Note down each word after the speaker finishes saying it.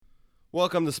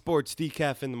Welcome to Sports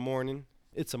Decaf in the morning.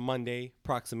 It's a Monday,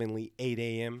 approximately 8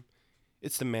 a.m.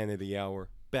 It's the man of the hour,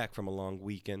 back from a long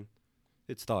weekend.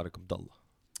 It's Tariq Abdullah.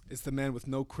 It's the man with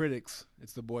no critics.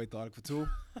 It's the boy Tariq Fatul.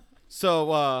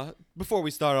 So, before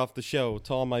we start off the show,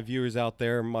 to all my viewers out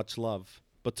there, much love.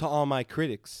 But to all my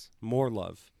critics, more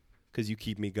love, because you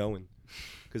keep me going.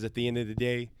 Because at the end of the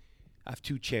day, I have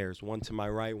two chairs, one to my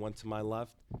right, one to my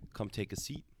left. Come take a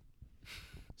seat.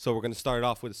 So we're going to start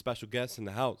off with a special guest in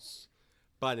the house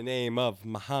by the name of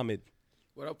Muhammad.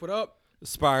 What up, what up?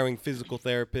 Aspiring physical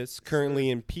therapist, currently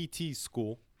in PT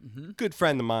school. Good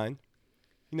friend of mine.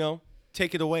 You know,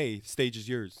 take it away. Stage is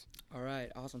yours. All right,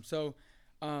 awesome. So,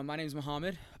 my name is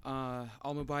Muhammad.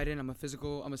 Alma Biden. I'm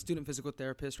a student physical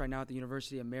therapist right now at the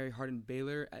University of Mary Hardin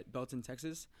Baylor at Belton,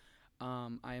 Texas.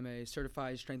 I am a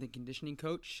certified strength and conditioning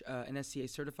coach, NSCA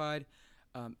certified,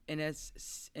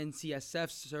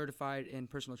 NCSF certified in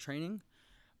personal training.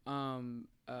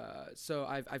 So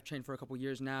I've trained for a couple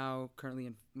years now, currently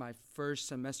in my first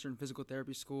semester in physical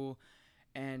therapy school.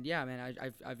 And yeah, man,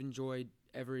 I've enjoyed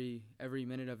every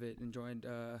minute of it, enjoyed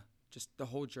just the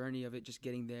whole journey of it, just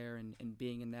getting there and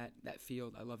being in that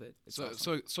field. I love it. It's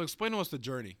awesome. So explain to us the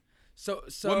journey. So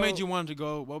what made you want to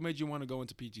go? What made you want to go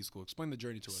into PT school? Explain the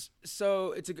journey to us.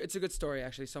 So it's a good story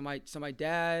actually. So my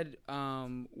dad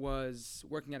was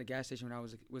working at a gas station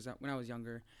when I was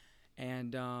younger.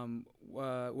 And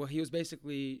he was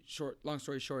basically long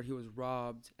story short, he was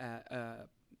robbed at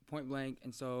point blank,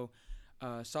 and so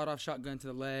sawed-off shotgun to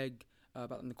the leg,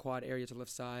 about in the quad area to the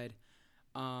left side.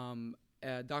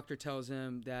 A doctor tells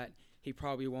him that he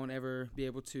probably won't ever be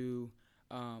able to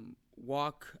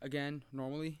walk again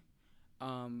normally.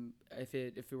 If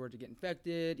it were to get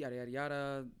infected, yada yada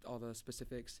yada, all the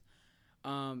specifics.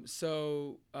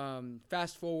 So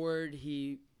fast forward,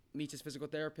 he meets his physical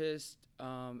therapist.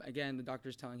 Again, the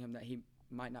doctor's telling him that he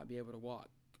might not be able to walk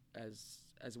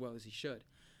as well as he should.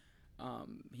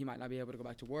 He might not be able to go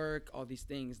back to work, all these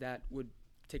things that would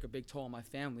take a big toll on my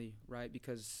family, right?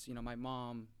 Because, my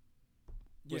mom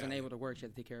was unable to work. She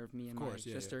had to take care of me and my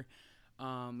sister.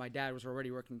 Yeah. My dad was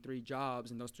already working 3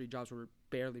 jobs, and those 3 jobs were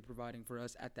barely providing for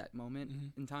us at that moment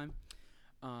in time.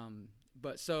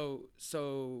 But so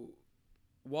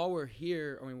while we're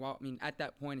here, at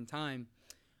that point in time,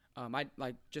 I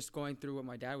just going through what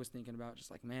my dad was thinking about, just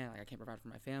like, man, I can't provide for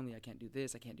my family. I can't do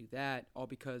this. I can't do that. All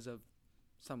because of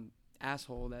some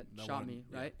asshole that shot me,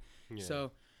 right? Yeah.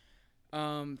 So,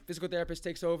 physical therapist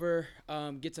takes over,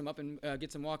 gets him up and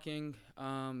gets him walking.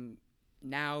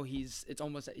 Now it's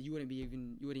almost you wouldn't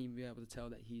even be able to tell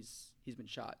that he's been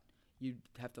shot. You'd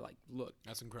have to look.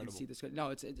 That's incredible. See this. No,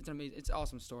 it's an amazing, it's an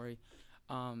awesome story.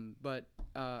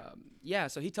 Yeah.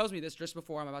 So he tells me this just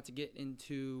before I'm about to get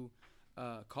into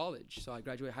college. So I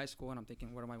graduate high school and I'm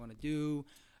thinking, what do I want to do?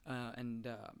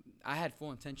 I had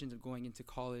full intentions of going into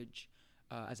college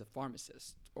as a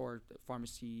pharmacist or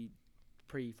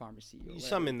pre-pharmacy.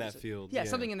 Some in that field. Yeah,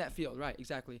 something in that field. Right,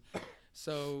 exactly.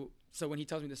 So when he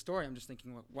tells me this story, I'm just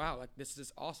thinking, wow, this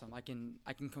is awesome. I can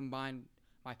combine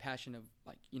my passion of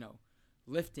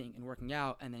lifting and working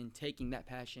out, and then taking that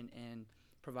passion and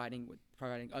providing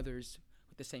others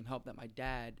with the same help that my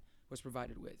dad was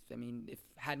provided with. I mean,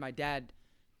 had my dad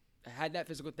had that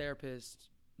physical therapist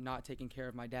not taking care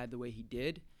of my dad the way he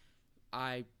did,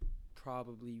 I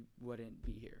probably wouldn't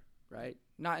be here, right?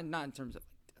 Not in terms of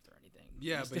death or anything.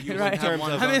 Yeah, but you right? in terms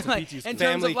of in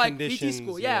terms of PT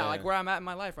school, where I'm at in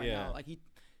my life right now. He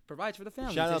provides for the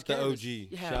family. Shout out to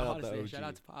OG. Shout out to OG. Shout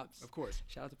out to Pops. Of course.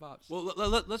 Shout out to Pops. Well,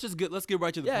 let's get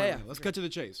right to the point. Yeah. Let's cut to the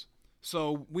chase.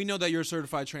 So we know that you're a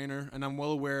certified trainer, and I'm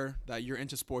well aware that you're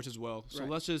into sports as well. So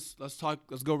right.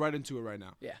 Let's go right into it right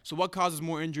now. Yeah. So what causes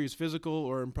more injuries, physical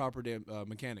or improper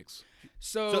mechanics?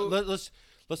 So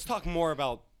let's talk more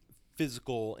about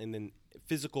physical and then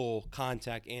physical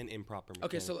contact and improper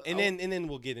mechanics. Okay, so and then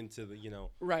we'll get into the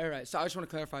Right. So I just want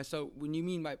to clarify. So when you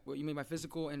mean by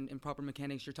physical and improper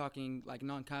mechanics, you're talking like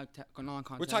non-contact.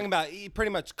 We're talking about pretty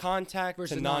much contact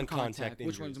versus to non-contact injuries.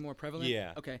 Which one's more prevalent?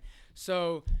 Yeah. Okay.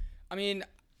 So, I'm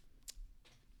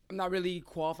not really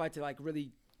qualified to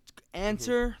really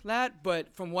answer that,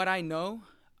 but from what I know,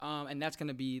 and that's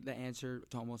gonna be the answer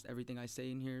to almost everything I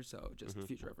say in here. So just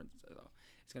future reference. So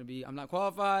it's gonna be, I'm not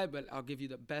qualified, but I'll give you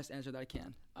the best answer that I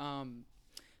can.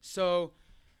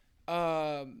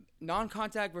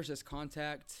 Non-contact versus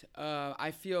contact.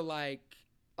 I feel like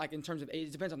in terms of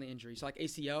it depends on the injury. So like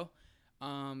ACL,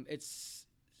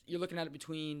 you're looking at it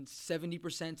between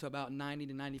 70% to about 90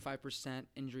 to 95%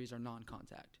 injuries are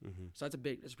non-contact. So that's a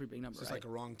pretty big number. So it's right? like a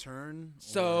wrong turn.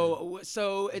 So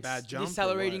it's bad jump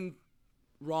decelerating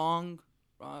wrong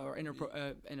or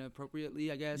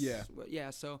inappropriately, I guess. Yeah.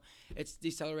 Yeah. So it's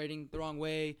decelerating the wrong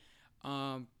way.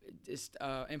 Just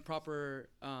improper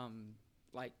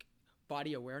like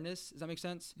body awareness. Does that make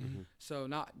sense? Mhm. So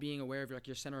not being aware of like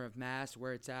your center of mass,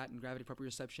 where it's at, and gravity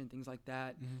proprioception, things like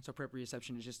that. So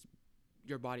proprioception is just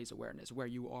your body's awareness, where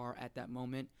you are at that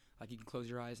moment. Like you can close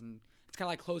your eyes, and it's kind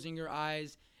of like closing your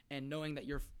eyes and knowing that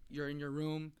you're in your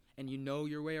room and you know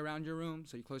your way around your room.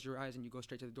 So you close your eyes and you go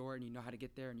straight to the door and you know how to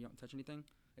get there and you don't touch anything.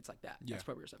 It's like that. Yeah. That's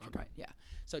proprioception, right? Yeah.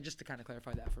 So just to kind of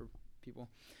clarify that for people,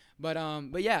 but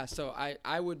yeah. So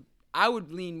I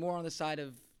would lean more on the side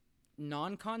of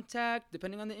non-contact,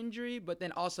 depending on the injury. But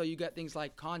then also you got things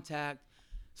like contact.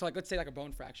 So like let's say like a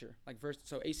bone fracture,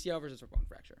 so ACL versus a bone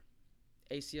fracture.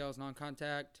 ACL is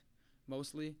non-contact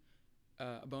mostly.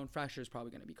 A bone fracture is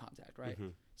probably going to be contact, right?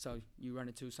 Mhm. So you run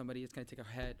into somebody, it's going to take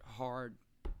a hard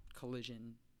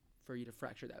collision for you to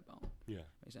fracture that bone. Yeah.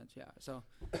 Makes sense? Yeah. So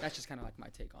that's just kind of like my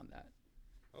take on that.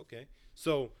 Okay.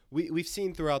 So we've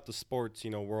seen throughout the sports,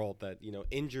 world that,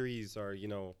 injuries are,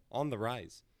 on the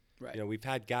rise. Right. We've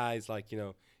had guys like,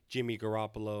 Jimmy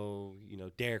Garoppolo,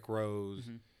 Derrick Rose,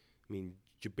 Mhm. I mean,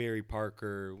 Jabari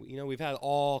Parker. We've had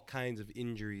all kinds of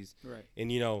injuries. Right.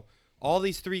 And, all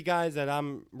these three guys that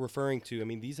I'm referring to, I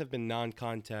mean, these have been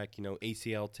non-contact,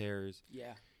 ACL tears.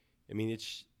 Yeah. I mean,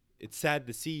 it's sad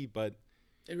to see, but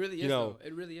It really is. You know- Though.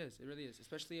 It really is. It really is,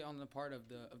 especially on the part of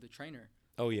the trainer,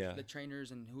 oh yeah, the trainers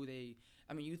and who they.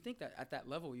 I mean, you think that at that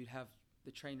level you'd have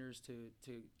the trainers to.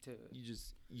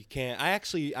 you can't.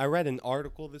 I read an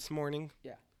article this morning.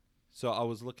 Yeah. So I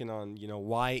was looking on,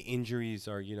 why injuries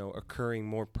are, occurring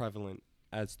more prevalent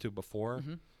as to before.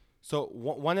 Mhm. So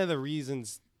one of the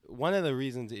reasons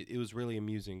it was really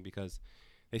amusing because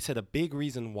they said a big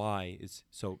reason why is,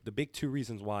 so the big two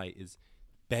reasons why is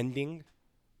bending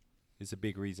is a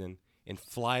big reason, and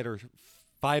fight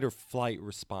or flight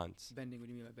response. Bending. What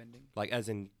do you mean by bending? Like as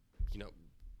in,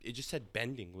 it just said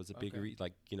bending was a big Okay.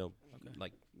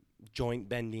 like joint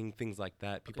bending, things like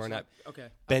that. People Okay, are so not okay.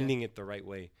 bending it the right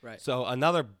way. Right. So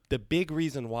the big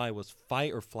reason why was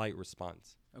fight or flight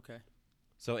response. Okay.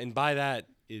 So, and by that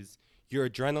is your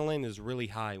adrenaline is really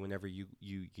high whenever you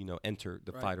enter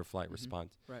the Right. fight or flight Mhm.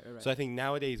 response. Right. Right. So I think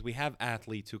nowadays we have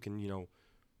athletes who can,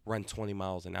 run 20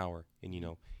 miles an hour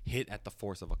and, hit at the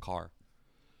force of a car.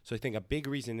 So I think a big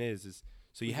reason is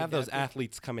so you We've have those adapted.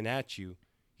 athletes coming at you,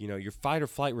 your fight or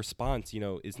flight response,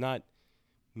 is not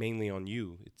mainly on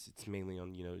you. It's mainly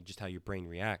on, just how your brain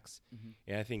reacts. Mhm.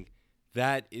 And I think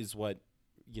that is what,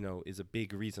 is a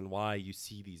big reason why you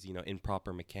see these,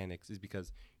 improper mechanics, is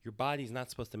because your body's not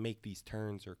supposed to make these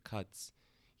turns or cuts,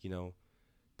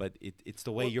 but it's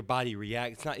the way Well- your body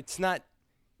reacts. It's not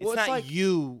Well, it's like-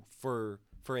 you for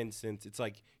instance. It's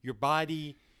like your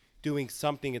body doing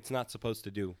something it's not supposed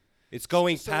to do. It's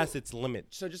going So- past its limit.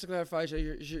 So just to clarify, so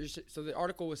the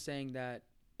article was saying that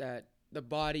the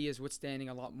body is withstanding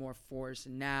a lot more force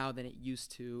now than it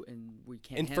used to, and we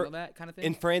can't And for- handle that kind of thing.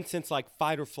 And for instance, like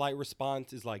fight or flight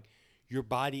response is like your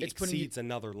body It's putting you- exceeds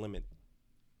another limit.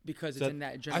 because so it's in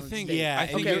that adrenaline I think- state. Yeah, I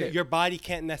and think Okay. your body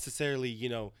can't necessarily,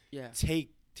 Yeah.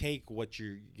 take what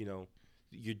you're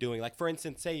doing. Like for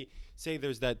instance, say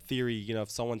there's that theory, if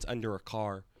someone's under a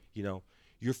car,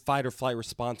 your fight or flight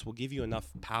response will give you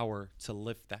enough power to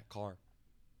lift that car.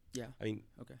 Yeah. I mean,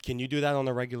 Okay. can you do that on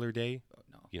a regular day? Oh,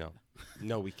 no.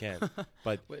 No, we can't.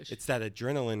 But Wish. it's that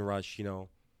adrenaline rush,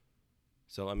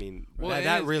 So I mean, Well,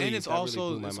 that and really it's that really also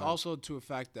blew my it's mind. also to a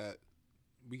fact that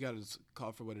we got to call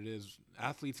it for what it is.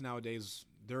 Athletes nowadays,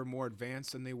 they're more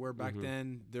advanced than they were back Mhm.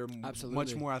 then. They're much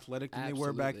Absolutely. more athletic than they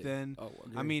were back Absolutely. then. Oh, I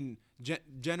agreed. mean,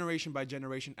 generation by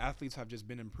generation, athletes have just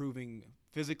been improving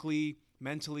physically,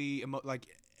 mentally,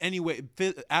 anyway.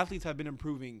 Athletes have been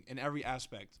improving in every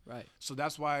aspect. right. So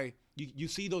that's why you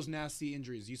see those nasty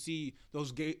injuries. You see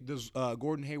those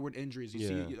Gordon Hayward injuries.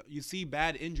 You see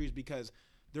bad injuries because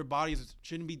their bodies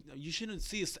shouldn't be. You shouldn't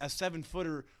see a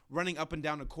 7-footer running up and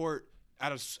down the court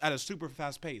at a super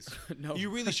fast pace. No. You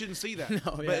really shouldn't see that. No,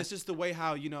 But yeah. it's just the way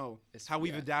how how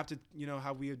we've yeah. adapted.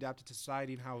 How we adapted to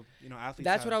society and how athletes.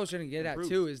 That's have what I was trying to get at improved.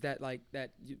 too. Is that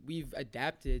we've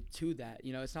adapted to that.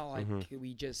 It's not like Mhm.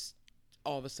 we just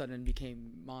all of a sudden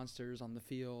became monsters on the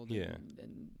field. Yeah.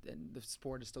 And the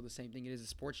sport is still the same thing it is. The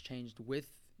sport's changed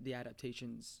with the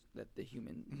adaptations that the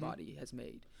human body has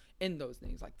made in those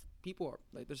things. Like people are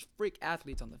like, there's freak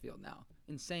athletes on the field now.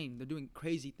 Insane. They're doing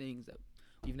crazy things that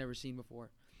we've never seen before.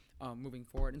 Moving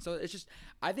forward, and so it's just,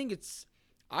 I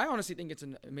honestly think it's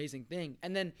an amazing thing.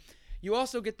 And then you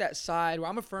also get that side where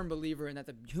I'm a firm believer in that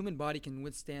the human body can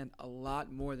withstand a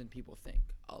lot more than people think,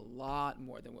 a lot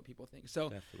more than what people think. So,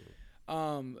 Definitely.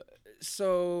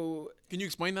 so Can you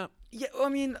explain that? yeah, well, I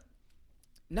mean,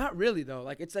 Not really though.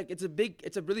 Like it's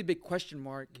a really big question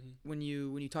mark when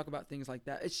you talk about things like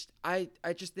that. I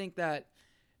just think that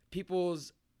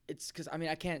it's because I mean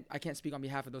I can't speak on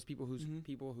behalf of those people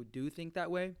people who do think that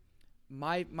way.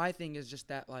 My thing is just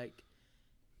that like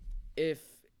if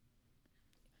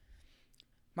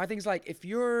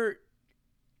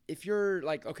you're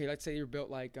like, okay, let's say you're built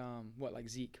like like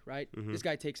Zeke, right? This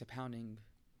guy takes a pounding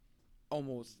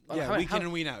almost. Week in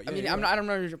and week out. I mean, I'm not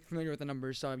familiar with the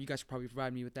numbers, so you guys should probably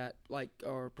provide me with that, like,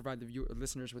 or provide the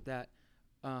listeners with that.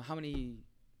 How many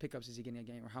pickups is he getting a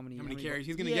game, or how many carries?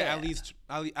 He's gonna get at least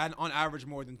on average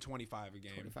more than 25 a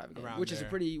game. 25 a game, which is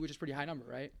pretty high number,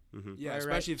 right? Yeah, right,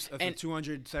 especially if a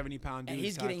 270-pound dude. And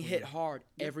he's getting hit hard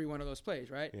every one of those plays,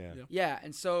 right? Yeah.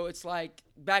 And so it's like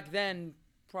back then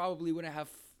probably wouldn't have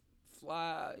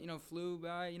flew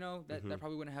by, that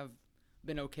probably wouldn't have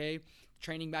been okay.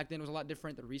 Training back then was a lot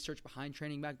different. The research behind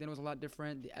training back then was a lot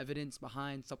different. The evidence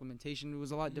behind supplementation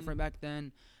was a lot different back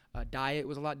then. Diet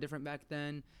was a lot different back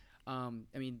then. I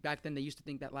mean, back then they used to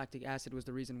think that lactic acid was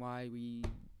the reason why we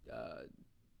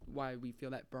feel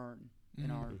that burn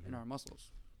in our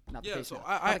muscles. Not the case so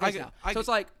now. So it's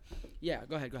like, yeah,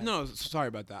 go ahead. No, sorry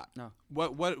about that. No.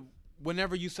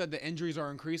 Whenever you said the injuries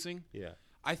are increasing,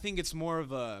 I think it's more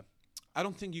of I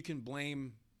don't think you can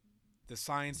blame the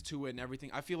science to it and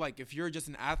everything. I feel like if you're just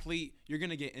an athlete, you're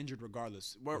gonna get injured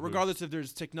regardless. Regardless if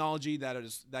there's technology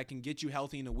that can get you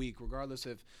healthy in a week, regardless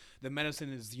if the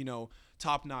medicine is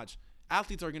top notch.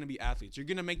 Athletes are gonna be athletes. You're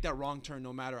gonna make that wrong turn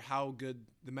no matter how good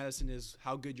the medicine is,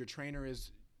 how good your trainer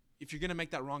is. If you're gonna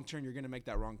make that wrong turn, you're gonna make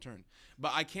that wrong turn.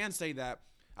 But I can say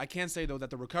though that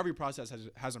the recovery process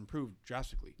has improved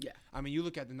drastically. Yeah. I mean, you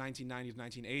look at the 1990s,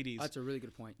 1980s. That's a really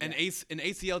good point. An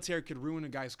ACL tear could ruin a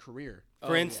guy's career.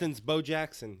 For instance, Bo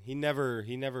Jackson, he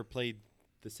never played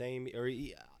the same, or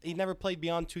he never played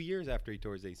beyond 2 years after he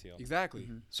tore his ACL. Exactly.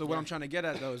 So what I'm trying to get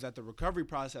at though is that the recovery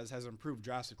process has improved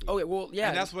drastically. Oh, well, yeah.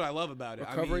 And that's what I love about it.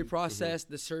 Recovery process,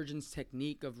 the surgeon's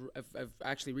technique of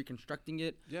actually reconstructing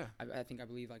it. Yeah. I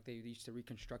believe like they used to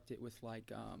reconstruct it with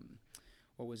like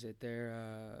what was it?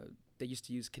 They used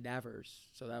to use cadavers,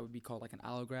 so that would be called like an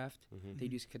allograft.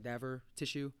 They'd use cadaver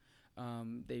tissue.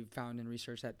 They found in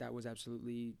research that was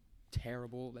absolutely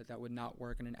terrible, that would not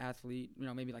work in an athlete,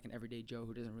 maybe like an everyday Joe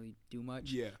who doesn't really do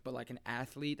much, but like an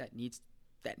athlete that needs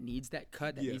that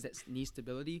cut, needs that knee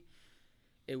stability,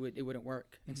 it wouldn't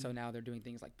work. And so now they're doing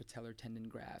things like patellar tendon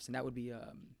grafts, and that would be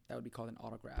called an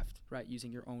autograft, right?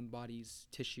 Using your own body's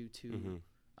tissue to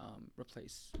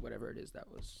replace whatever it is that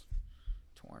was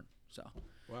torn. So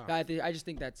wow. I just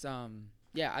think that's I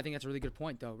think that's a really good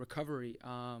point though. Recovery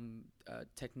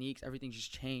techniques, everything's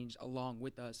just changed along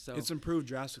with us. So it's improved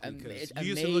drastically because you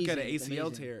used to look at an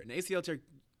ACL tear. An ACL tear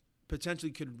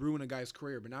potentially could ruin a guy's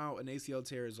career, but now an ACL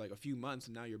tear is like a few months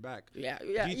and now you're back. Yeah.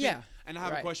 And I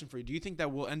have a question for you. Do you think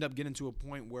that we'll end up getting to a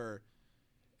point where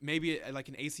maybe like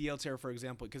an ACL tear, for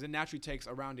example, because it naturally takes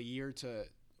around a year to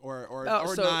or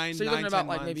 9. So you're looking about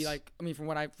like months. maybe like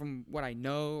from what I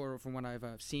know or from what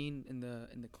I've seen in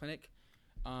the clinic,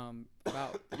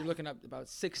 you're looking up about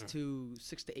 6 to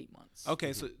 8 months.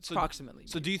 Okay, so approximately.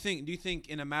 So do you think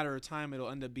in a matter of time it'll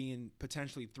end up being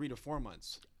potentially 3 to 4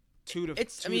 months? I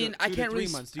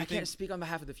can't speak on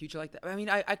behalf of the future like that. I mean,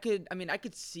 I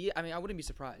could see it. I mean, I wouldn't be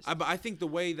surprised. But I think the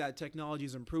way that technology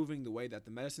is improving, the way that the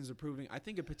medicine's improving, I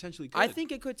think it potentially could. I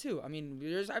think it could too. I mean,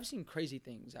 I've seen crazy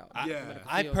things out.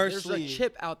 I personally, there's a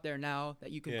chip out there now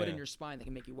that you can put in your spine that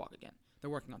can make you walk again.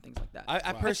 They're working on things like that.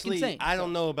 I personally, I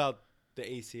don't know about the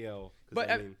ACL,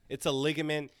 but I mean, it's a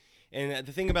ligament, and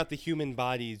the thing about the human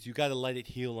body is you got to let it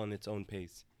heal on its own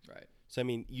pace. Right. So, I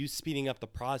mean, you speeding up the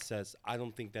process, I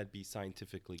don't think that'd be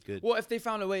scientifically good. Well, if they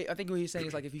found a way, I think what he's saying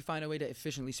is like if you find a way to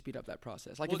efficiently speed up that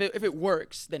process. Like if it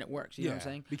works, then it works. You know what I'm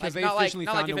saying? Because like, they efficiently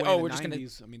found a way in the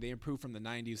 90s. I mean, they improved from the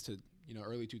 90s to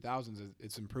early 2000s.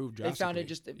 It's improved drastically. They found it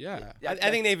just. I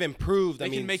think they've improved. They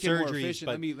can make surgery, it more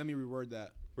efficient. Let me reword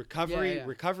that.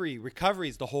 Recovery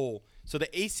is the whole. So the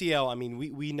ACL, I mean,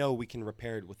 we know we can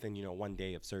repair it within 1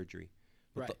 day of surgery.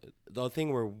 But right. The thing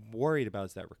we're worried about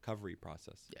is that recovery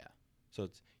process. Yeah. So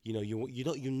it's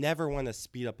you never want to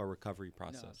speed up a recovery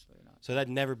process. No, absolutely not. So that'd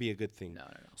never be a good thing. No.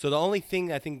 So the only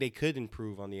thing I think they could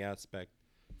improve on the aspect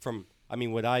from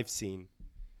what I've seen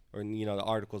or the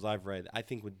articles I've read, I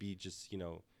think would be just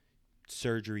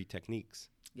surgery techniques.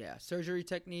 Yeah, surgery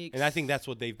techniques. And I think that's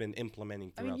what they've been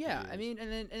implementing throughout the years.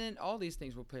 and then all these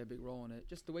things will play a big role in it.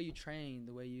 Just the way you train,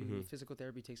 the way you physical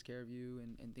therapy takes care of you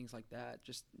and things like that.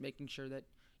 Just making sure that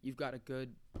you've got a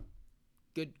good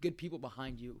people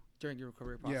behind you during your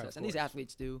recovery process. And these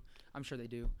athletes do. I'm sure they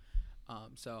do.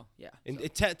 So, yeah.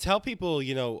 And tell people,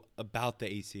 about the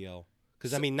ACL.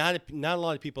 Because I mean, not a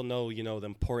lot of people know, you know, the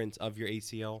importance of your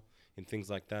ACL and things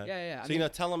like that. Yeah. So, you know,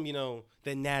 tell them, you know,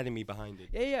 the anatomy behind it.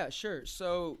 Yeah, sure.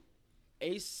 So,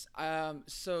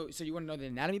 so you want to know the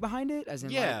anatomy behind it, as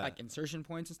in like insertion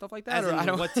points and stuff like that, As in, I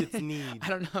don't, what's its need? I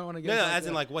don't know. I want to get No, as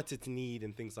in like what's its need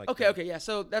and things like that. Okay, yeah.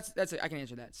 So that's it. I can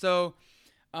answer that. So,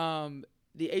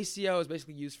 the ACL is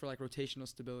basically used for like rotational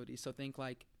stability. So think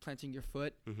like planting your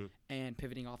foot and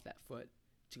pivoting off that foot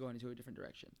to go into a different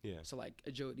direction. Yeah. So like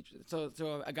agility. So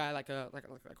a guy like a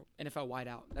NFL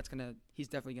wideout, he's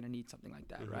definitely gonna need something like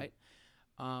that, right?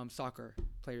 Soccer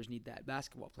players need that.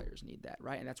 Basketball players need that,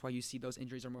 right? And that's why you see those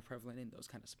injuries are more prevalent in those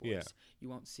kind of sports. Yeah. You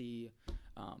won't see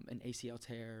an ACL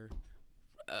tear.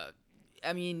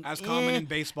 I mean, as common in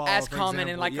baseball, as common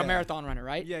in like a marathon runner,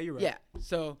 right? Yeah, you're right. Yeah.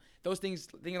 So those things,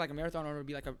 thinking like a marathon runner would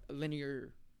be like a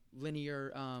linear.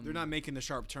 They're not making the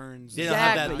sharp turns. They don't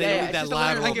have that. They don't need that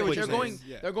lateral quickness.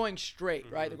 They're going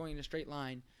straight, right? They're going in a straight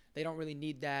line. They don't really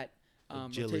need that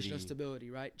rotational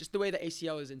stability, right? Just the way the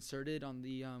ACL is inserted on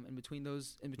the in between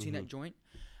that joint.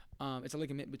 It's a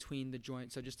ligament between the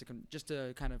joint. So just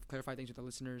to kind of clarify things with the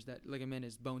listeners, that ligament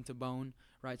is bone to bone,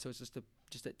 right? So it's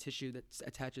just that tissue that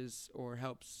attaches or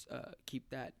helps keep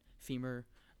that femur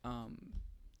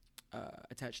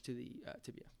attached to the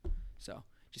tibia. So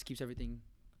just keeps everything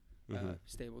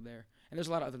stable there. And there's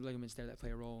a lot of other ligaments there that play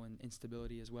a role in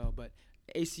stability as well. But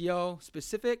ACL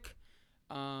specific,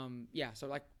 so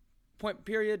like point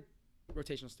period,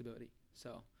 rotational stability.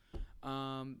 So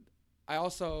I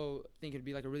also think it'd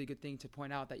be like a really good thing to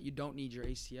point out that you don't need your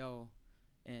ACL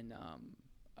in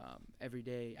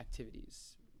everyday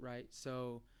activities, right?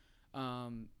 So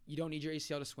you don't need your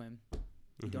ACL to swim.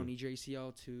 You don't need your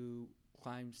ACL to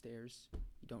climb stairs.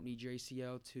 You don't need your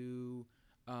ACL to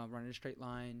run in a straight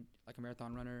line like a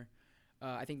marathon runner.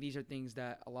 I think these are things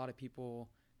that a lot of people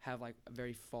have like a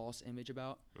very false image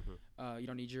about. You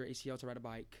don't need your ACL to ride a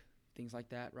bike, things like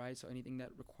that, right? So anything that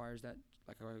requires that,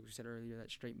 like I said earlier,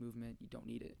 that straight movement, you don't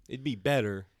need it. It'd be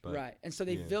better, but right. And so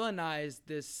they villainized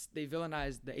this. They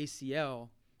villainized the ACL,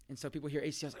 and so people hear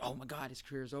ACL, like, oh my God, his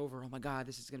career's over. Oh my God,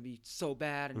 this is gonna be so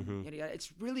bad. And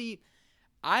it's really,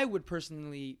 I would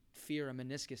personally fear a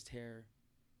meniscus tear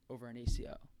over an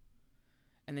ACL.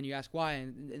 And then you ask why,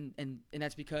 and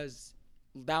that's because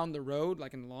down the road,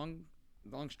 like in the long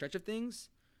stretch of things,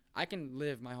 I can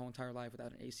live my whole entire life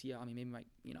without an ACL. I mean, maybe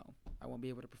I won't be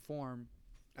able to perform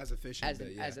as efficient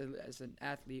as an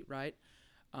athlete, right?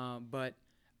 But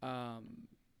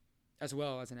as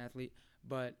well as an athlete,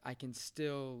 but I can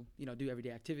still do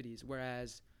everyday activities.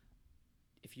 Whereas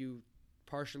if you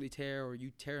partially tear or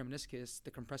you tear a meniscus,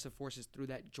 the compressive force is through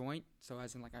that joint. So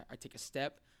as in like I take a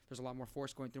step, there's a lot more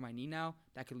force going through my knee now.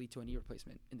 That could lead to a knee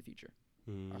replacement in the future,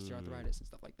 osteoarthritis and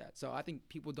stuff like that. So I think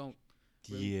people don't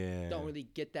really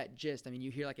get that gist. I mean,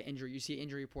 you hear like an injury, you see an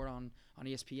injury report on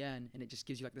ESPN, and it just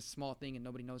gives you like this small thing, and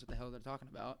nobody knows what the hell they're talking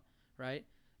about, right?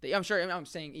 I'm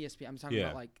saying ESPN. I'm talking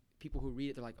about like people who read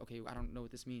it. They're like, okay, I don't know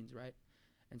what this means, right?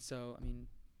 And so, I mean,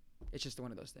 it's just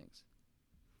one of those things.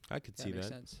 I could see that. Makes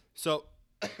sense. So,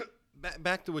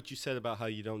 back to what you said about how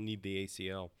you don't need the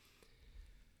ACL.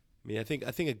 I mean, I think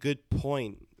a good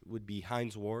point would be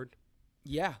Hines Ward.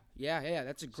 Yeah.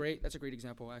 That's a great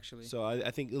example, actually. So I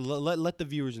think let the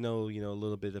viewers know, a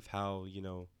little bit of how,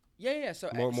 Yeah. So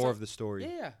more of the story.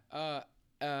 Yeah.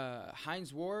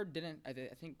 Hines Ward didn't. I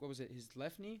think what was it? His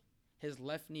left knee. His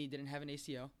left knee didn't have an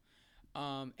ACL.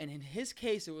 And in his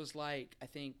case, it was like I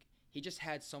think he just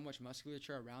had so much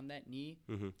musculature around that knee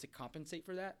to compensate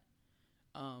for that.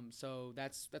 So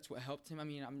that's what helped him. I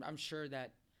mean, I'm sure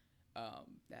that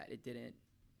that it didn't.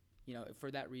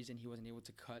 For that reason, he wasn't able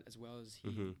to cut as well as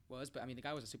he was. But I mean, the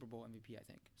guy was a Super Bowl MVP, I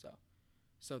think.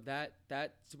 So that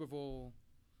Super Bowl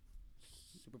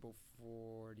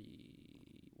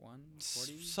 41,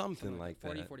 40, something like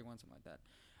 40, that. 41, something like that.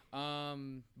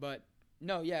 But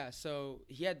no, yeah. So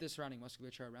he had the surrounding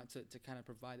musculature around to kind of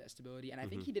provide that stability, and I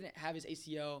think he didn't have his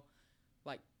ACL,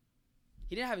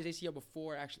 he didn't have his ACL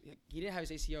before actually. He didn't have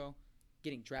his ACL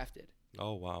getting drafted.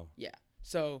 Oh wow. Yeah.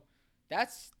 So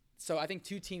So I think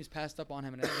two teams passed up on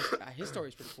him, and I think his story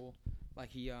is pretty cool. Like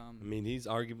he, I mean, he's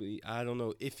arguably. I don't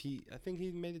know if I think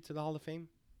he made it to the Hall of Fame.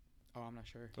 Oh, I'm not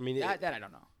sure. I mean, that I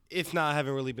don't know. If not, I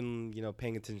haven't really been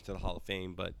paying attention to the Hall of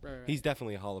Fame, but right. He's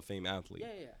definitely a Hall of Fame athlete.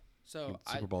 Yeah. So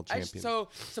Super Bowl champion. So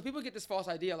people get this false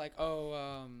idea like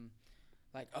no,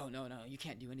 you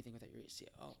can't do anything without your ACL.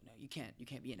 Oh no, you can't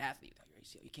be an athlete without your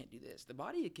ACL. You can't do this. The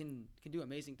body can do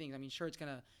amazing things. I mean, sure, it's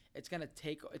gonna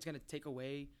take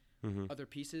away other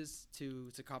pieces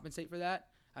to compensate for that.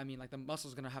 I mean, like the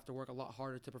muscle's gonna have to work a lot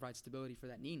harder to provide stability for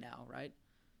that knee now, right?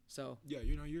 So Yeah,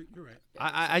 you're right.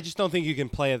 I just don't think you can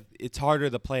play it. It's harder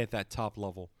to play at that top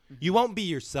level. You won't be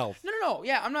yourself. no.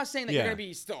 Yeah, I'm not saying that Yeah. you're gonna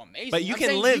be still amazing. But you I'm can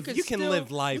saying live- you can still- live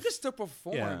life. You can still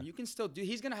perform. Yeah. You can still do.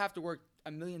 He's gonna have to work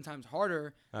a million times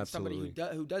harder than somebody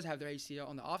Absolutely. who does have their ACL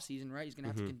on the off season, right? He's gonna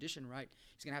have Mm-hmm. to condition right.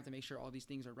 He's gonna have to make sure all these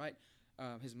things are right.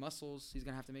 His muscles. He's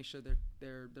gonna have to make sure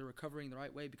they're recovering the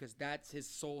right way because that's his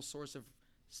sole source of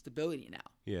stability now.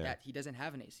 Yeah. That he doesn't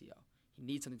have an ACL. He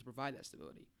needs something to provide that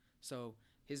stability. So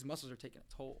his muscles are taking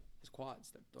a toll. His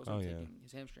quads, those are taking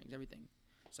his hamstrings, everything.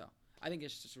 So I think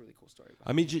it's just a really cool story.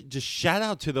 I mean, just shout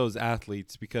out to those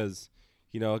athletes because,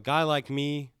 a guy like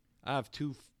me, I have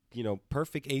two,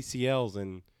 perfect ACLs,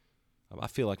 and I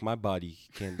feel like my body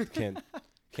can't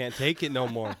take it no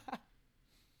more.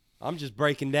 I'm just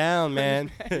breaking down,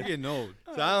 man. You're getting old.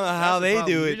 So I don't know how they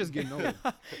do You're it. just getting old.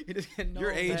 You're just getting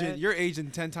You're old, aging. man. You're aging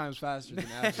 10 times faster than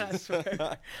I average.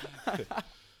 swear.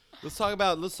 Let's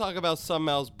talk about something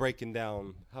else breaking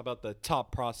down. How about the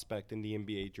top prospect in the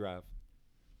NBA draft?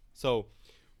 So,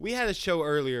 we had a show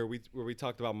earlier where we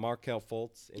talked about Markelle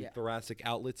Fultz and Yeah. thoracic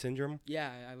outlet syndrome.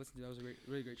 Yeah, I listened to that. It was a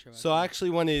really great show. So I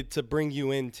actually wanted to bring you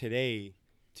in today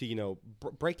to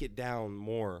break it down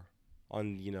more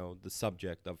on the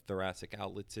subject of thoracic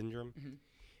outlet syndrome,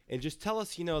 and just tell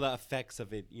us the effects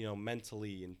of it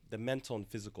mentally and the mental and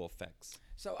physical effects.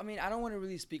 So I mean, I don't want to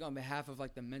really speak on behalf of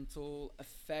like the mental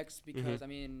effects because I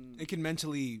mean, It can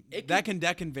mentally. It that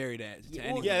can vary to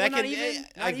anyone. Yeah, that not can- even,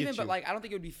 I not get even, but you. like I don't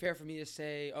think it would be fair for me to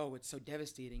say, oh, it's so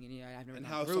devastating, and I've never And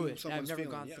gone how through it. I've someone's never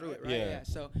feeling, gone yeah, through it, right. right? Yeah. Yeah.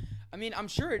 So, I mean, I'm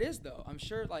sure it is though. I'm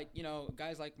sure like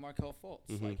guys like Markelle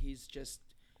Fultz, like he's just,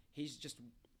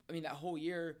 I mean, that whole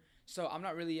year. So I'm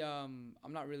not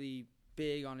really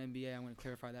big on NBA. I'm going to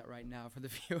clarify that right now for the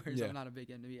viewers. Yeah. I'm not a big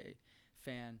NBA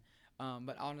fan.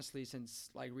 But honestly, since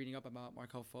like reading up about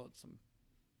Markelle Fultz, I'm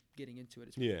getting into it.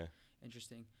 It's pretty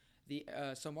interesting.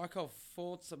 So Markelle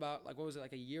Fultz, about like what was it,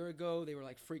 like a year ago? They were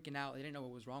like freaking out. They didn't know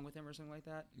what was wrong with him or something like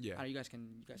that. Yeah. I know you guys can.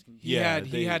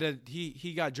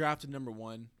 He got drafted number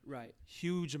 1. Right.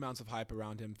 Huge amounts of hype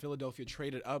around him. Philadelphia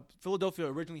traded up. Philadelphia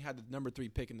originally had the number 3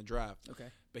 pick in the draft. Okay.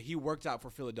 But he worked out for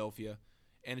Philadelphia,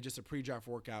 and it's just a pre-draft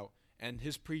workout. And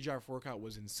his pre-draft workout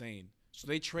was insane. So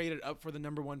they traded up for the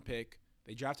number 1 pick.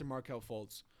 They drafted Markelle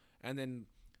Fultz, and then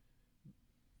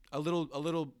a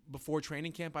little before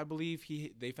training camp, I believe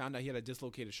they found out he had a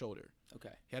dislocated shoulder.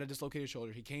 Okay. He had a dislocated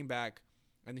shoulder. He came back,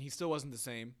 and he still wasn't the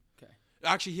same. Okay.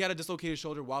 Actually, he had a dislocated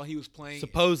shoulder while he was playing.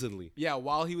 Supposedly. Yeah,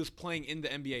 while he was playing in the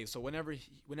NBA. So whenever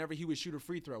he would shoot a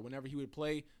free throw, whenever he would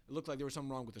play, it looked like there was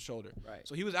something wrong with the shoulder. Right.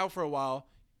 So he was out for a while,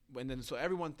 and then so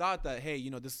everyone thought that, hey,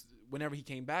 this. Whenever he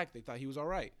came back, they thought he was all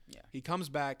right. Yeah. He comes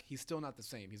back, he's still not the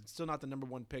same. He's still not the number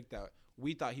 1 pick that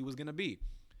we thought he was gonna be.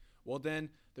 Well, then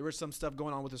there was some stuff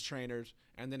going on with his trainers,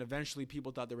 and then eventually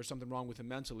people thought there was something wrong with him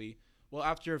mentally. Well,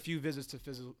 after a few visits to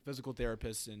physical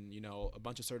therapists and a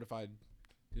bunch of certified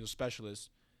specialists,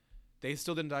 they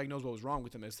still didn't diagnose what was wrong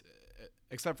with him,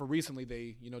 except for recently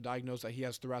they diagnosed that he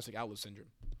has thoracic outlet syndrome.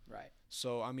 Right.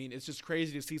 So I mean, it's just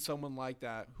crazy to see someone like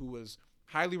that who was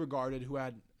highly regarded, who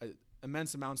had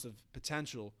immense amounts of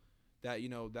potential, that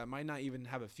that might not even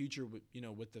have a future with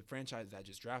with the franchise that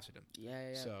just drafted him.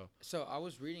 Yeah. So I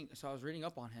was reading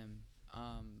up on him,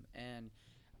 and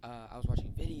I was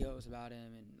watching videos about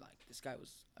him, and like this guy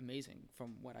was amazing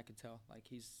from what I could tell. Like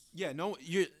he's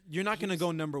you're not gonna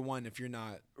go number 1 if you're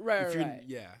not right.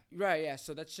 Yeah.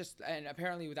 So that's just, and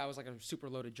apparently that was like a super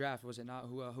loaded draft, was it not?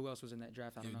 Who else was in that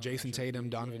draft? I don't know. Jason Actually, Tatum,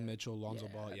 yeah. Donovan Mitchell, Lonzo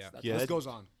Ball. That's This goes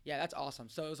on. Yeah, that's awesome.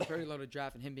 So it was a very loaded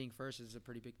draft, and him being first is a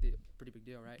pretty big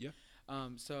deal, right? Yeah.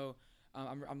 I'm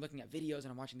looking at videos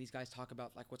and I'm watching these guys talk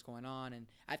about like what's going on, and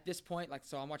at this point, like,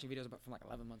 so I'm watching videos from like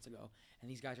 11 months ago,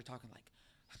 and these guys are talking like,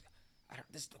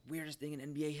 this is the weirdest thing in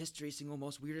NBA history, single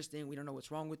most weirdest thing. We don't know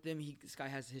what's wrong with him. This guy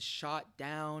has his shot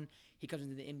down. He comes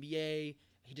into the NBA.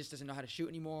 He just doesn't know how to shoot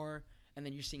anymore. And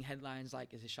then you're seeing headlines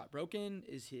like, is his shot broken?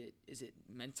 Is it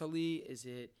mentally? Is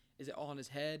it all in his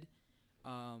head?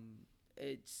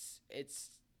 It's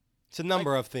a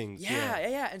number of things.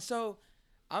 Yeah. And so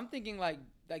I'm thinking like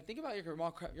think about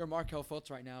your Markelle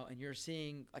Fultz right now, and you're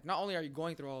seeing like, not only are you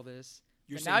going through all this,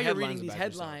 but now you're reading these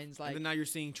headlines like, and then now you're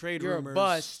seeing trade you're rumors. a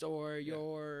bust, or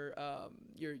you're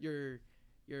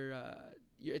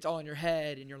it's all in your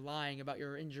head and you're lying about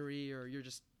your injury, or you're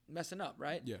just messing up,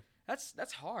 right? Yeah. That's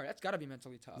hard. That's got to be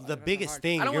mentally tough. The That's biggest hard.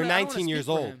 thing, I don't you're wanna- I don't wanna 19 years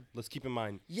speak for old. him. Let's keep in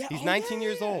mind. Yeah, He's 19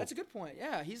 years old. That's a good point.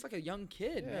 Yeah, he's like a young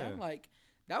kid, Yeah. man. Like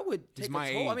that would take a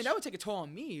my toll. I age. mean, that would take a toll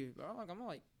on me. Bro. I'm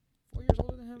like 4 years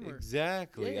older than him. Or,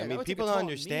 Exactly. Yeah, I that mean, would take people a don't toll on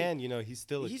me. understand, he's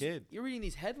still a kid. You're reading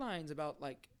these headlines about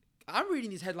like, I'm reading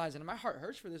these headlines and my heart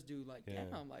hurts for this dude. Like, Yeah.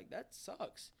 damn, like that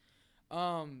sucks.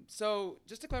 So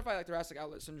just to clarify, like thoracic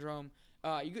outlet syndrome,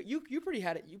 you pretty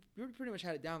much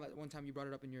had it down. Like one time you brought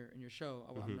it up in your show.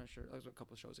 I'm not sure. That was a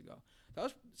couple of shows ago. That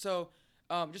was so.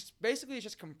 Just basically it's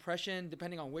just compression.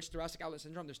 Depending on which thoracic outlet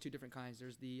syndrome, there's two different kinds.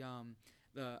 There's the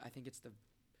I think it's the.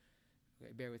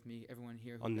 Okay, bear with me, everyone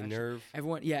here. On the nerve.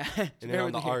 Everyone, yeah. And then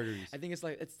on the arteries. I think it's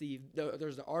like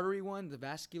there's the artery one, the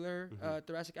vascular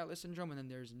thoracic outlet syndrome, and then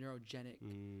there's neurogenic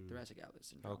thoracic outlet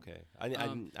syndrome. Okay, I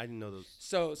didn't know those.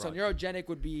 So neurogenic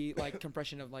would be like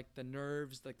compression of like the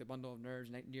nerves, like the bundle of nerves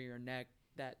near your neck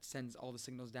that sends all the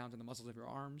signals down to the muscles of your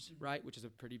arms, right? Which is a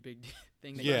pretty big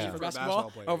thing. Yeah. For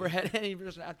basketball overhead. And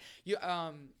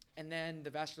then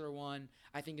the vascular one,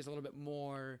 I think, is a little bit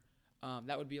more.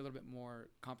 That would be a little bit more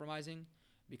compromising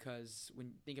because when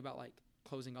you think about like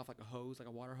closing off like a hose, like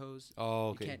a water hose,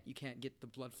 you can't get the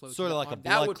blood flow. Sort of like arm. a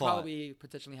blood That would clot. probably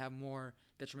potentially have more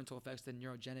detrimental effects than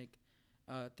neurogenic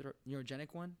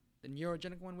one. The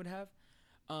neurogenic one would have,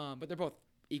 but they're both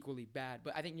equally bad.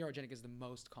 But I think neurogenic is the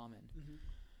most common.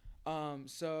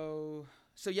 So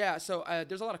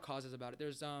there's a lot of causes about it.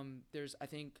 There's I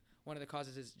think one of the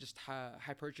causes is just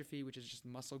hypertrophy, which is just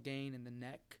muscle gain in the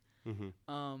neck.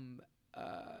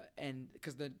 And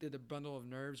because the bundle of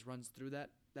nerves runs through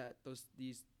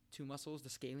these two muscles, the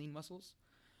scalene muscles,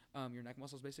 your neck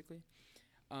muscles basically.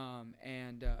 So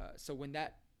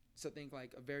think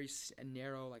like a very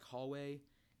narrow like hallway,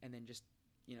 and then just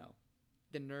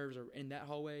the nerves are in that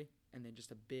hallway, and then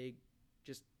just a very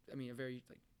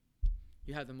like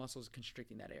you have the muscles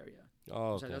constricting that area.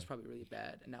 Oh, okay. So that's probably a really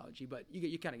bad analogy, but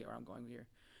you kind of get where I'm going here.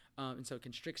 And so it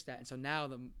constricts that, and so now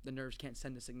the nerves can't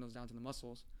send the signals down to the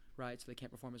muscles, right? So they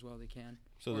can't perform as well as they can.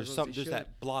 So there's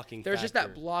that blocking. There's just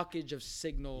that blockage of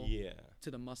signal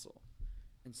to the muscle,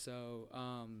 and so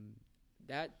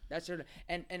that's sort of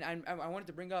and I wanted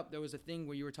to bring up, there was a thing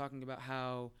where you were talking about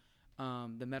how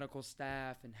the medical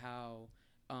staff and how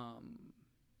I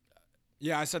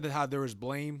said that how there was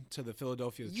blame to the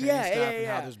Philadelphia training staff and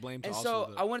how there's blame to and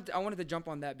also so I wanted to jump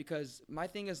on that because my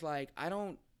thing is like I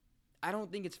don't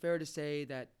think it's fair to say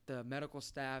that the medical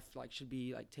staff like should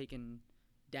be like taken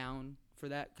down for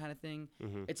that kind of thing.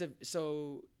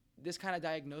 So this kind of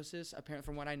diagnosis, apparently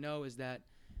from what I know, is that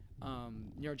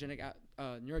neurogenic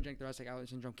thoracic outlet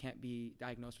syndrome can't be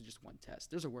diagnosed with just one test.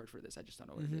 There's a word for this. I just don't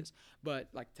know what it is. But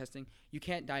like testing, you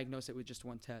can't diagnose it with just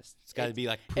one test. It's got to be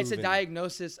like proven. It's a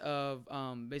diagnosis of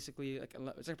basically like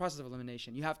it's like a process of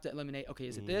elimination. You have to eliminate. Okay,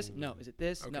 is it this? No. Is it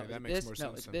this? Okay, no. that Is it makes this? more No.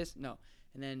 sense Is it then. this? No.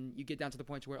 And then you get down to the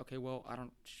point where okay, well,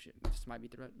 this might be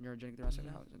neurogenic thoracic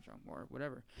outlet syndrome or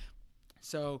whatever.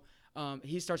 So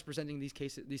he starts presenting these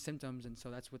symptoms, and so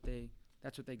that's what they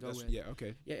go with. Yeah.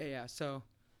 Okay. Yeah. So.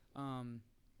 I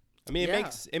mean,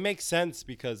 it makes sense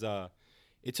because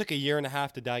it took a year and a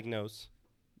half to diagnose.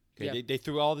 Okay, they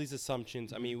threw all these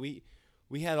assumptions. I mean, we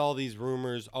had all these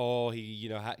rumors. Oh, he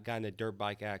got in a dirt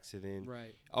bike accident.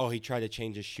 Right. Oh, he tried to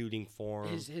change his shooting form.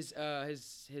 His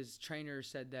trainer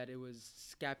said that it was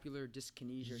scapular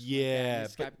dyskinesia. Yeah,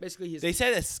 basically they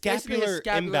said a scapular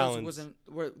imbalance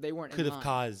they weren't could in have line.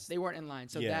 caused. They weren't in line,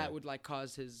 so that would like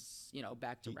cause his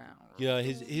back to round.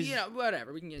 His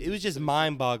whatever. We can get. It was just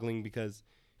mind-boggling because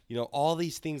all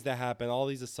these things that happen, all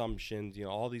these assumptions,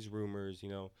 all these rumors,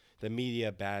 the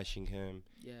media bashing him.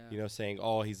 Yeah. Saying,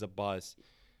 oh, he's a bust.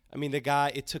 I mean, the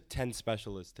guy, it took 10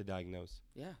 specialists to diagnose.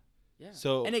 Yeah. Yeah.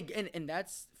 So and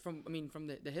that's from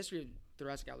the history of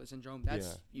thoracic outlet syndrome.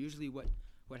 That's usually what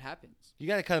happens. You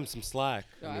got to cut him some slack.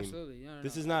 No, absolutely. No,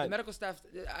 this is not the medical staff.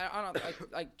 I don't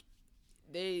like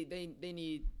they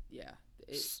need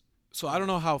So I don't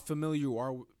know how familiar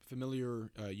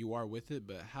you are with it,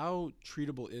 but how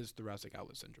treatable is thoracic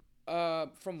outlet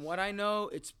syndrome? From what I know,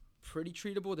 it's pretty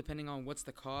treatable depending on what's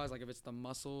the cause. Like if it's the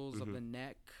muscles of the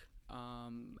neck,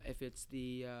 if it's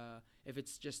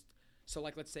just so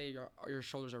like let's say your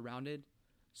shoulders are rounded.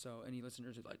 So any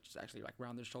listeners who like just actually like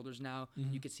round their shoulders now,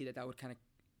 you could see that would kind of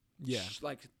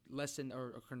like lessen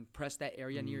or compress that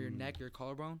area near your neck, your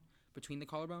collarbone, between the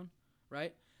collarbone,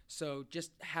 right? So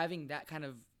just having that kind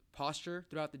of posture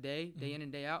throughout the day, day in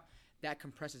and day out, that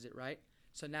compresses it, right?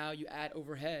 So now you add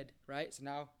overhead, right? So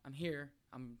now I'm here,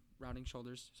 I'm rounding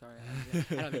shoulders. Sorry,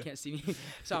 I know they can't see me.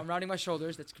 So I'm rounding my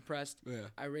shoulders, that's compressed. Yeah.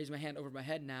 I raise my hand over my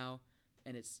head now,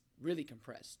 and it's really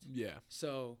compressed. Yeah.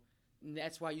 So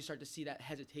that's why you start to see that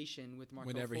hesitation with Marco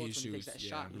whenever Fultz he when he takes shoots. that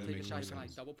shot. That He takes a makes shot, more he can like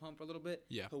sense. double pump a little bit.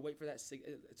 Yeah. He'll wait for that. It's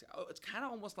kind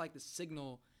of almost like the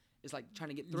signal is like trying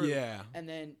to get through. Yeah. And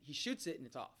then he shoots it and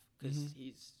it's off because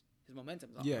his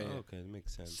momentum's off. Yeah. Oh, okay, that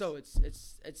makes sense. So it's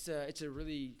a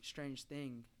really strange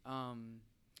thing. But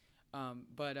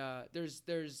there's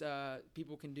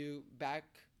people can do back.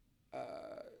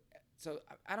 So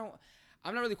I'm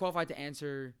not really qualified to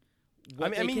answer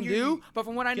what I mean, they can you- do. But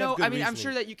from what I you have know, good I mean, I'm reasoning.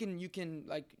 sure that you can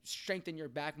like strengthen your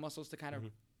back muscles to kind of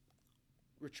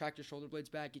retract your shoulder blades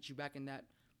back, get you back in that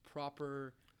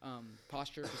proper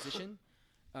posture position,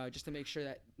 just to make sure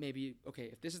that maybe okay,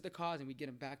 if this is the cause and we get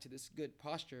him back to this good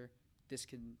posture, this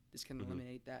can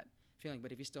eliminate that feeling.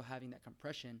 But if he's still having that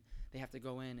compression, they have to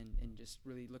go in and just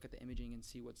really look at the imaging and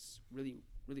see what's really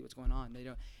what's going on. They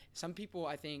don't. Some people,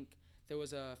 I think there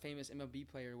was a famous MLB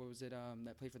player. What was it?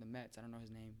 That played for the Mets. I don't know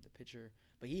his name, the pitcher,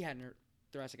 but he had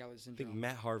thoracic outlet I syndrome. think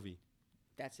Matt Harvey.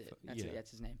 That's it. That's Yeah. it.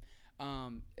 That's his name.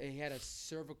 He had a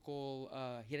cervical.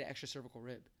 He had an extra cervical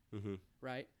rib, Mm-hmm.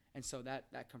 right? And so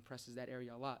that compresses that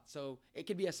area a lot. So it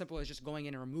could be as simple as just going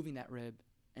in and removing that rib,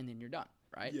 and then you're done,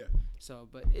 right? Yeah. So,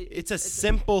 but It's a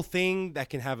simple thing that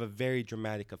can have a very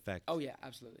dramatic effect. Oh yeah,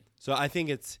 absolutely. So I think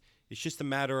it's just a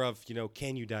matter of,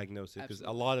 can you diagnose it? Because a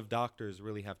Absolutely. lot of doctors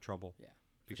really have trouble. Yeah, for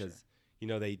Because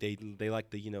sure. they like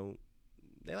to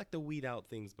they like to weed out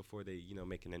things before they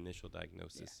make an initial Yeah,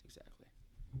 diagnosis. exactly.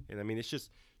 And I mean, it's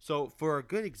just so for a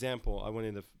good example, I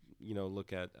wanted to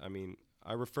look at. I mean,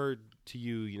 I referred to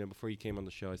you before you came on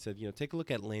the show. I said take a look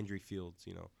at Landry Fields.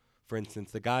 For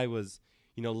instance, the guy was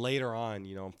later on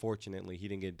unfortunately he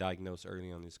didn't get diagnosed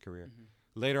early on in his career.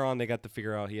 Mm-hmm. Later on, they got to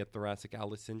figure out he had thoracic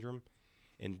outlet syndrome,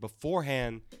 and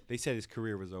beforehand they said his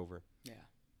career was over. Yeah,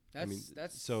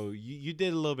 That's so you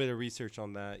did a little bit of research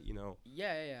on that.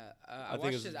 Yeah. I think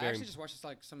watched it's I very actually just watched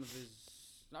like some of his,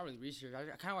 not really research. I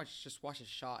kind of watched his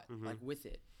shot like with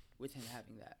him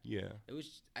having that. Yeah. It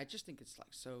was. I just think it's like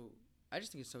so. I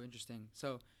just think it's so interesting.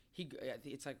 So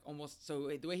it's like almost. So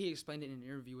the way he explained it in an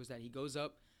interview was that he goes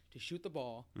up to shoot the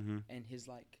ball, and his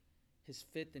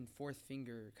fifth and fourth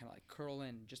finger kind of like curl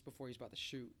in just before he's about to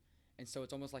shoot, and so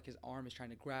it's almost like his arm is trying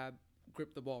to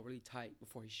grip the ball really tight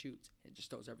before he shoots. It just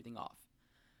throws everything off.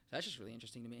 So that's just really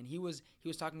interesting to me. And he was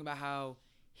talking about how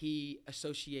he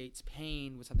associates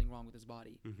pain with something wrong with his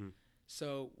body. Mm-hmm.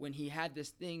 So when he had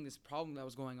this problem that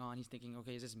was going on, he's thinking,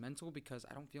 okay, is this mental? Because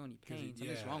I don't feel any pain.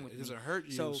 Something's wrong with it me. doesn't hurt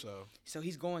you. So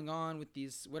he's going on with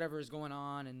these whatever is going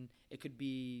on, and it could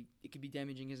be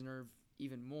damaging his nerve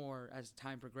even more as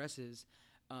time progresses.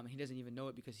 He doesn't even know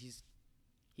it because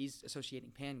he's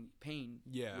associating pain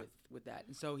with that,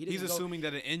 and so he's assuming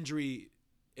that an injury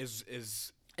is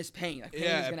it's pain. Like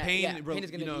pain is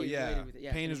gonna be related with it.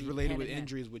 Yeah, pain is related with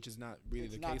injuries, which is not really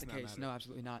it's the not case. the in that case. matter. No,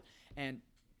 absolutely not. And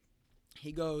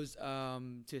he goes to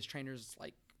his trainers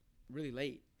like really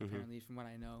late. Apparently, from what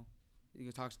I know,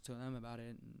 he talks to them about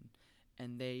it,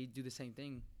 and they do the same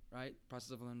thing, right?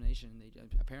 Process of elimination. They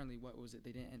apparently, what was it?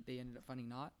 They ended up finding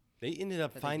not. They ended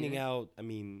up That they finding didn't? out. I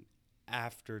mean,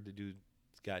 after the dude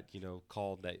got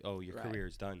called that your Right. career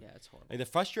is done. Yeah, it's horrible. And the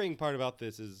frustrating part about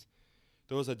this is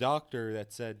there was a doctor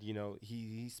that said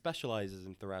he specializes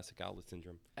in thoracic outlet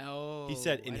syndrome. Oh, He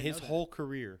said I in didn't his know that. whole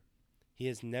career, he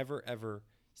has never ever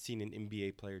seen an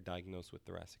NBA player diagnosed with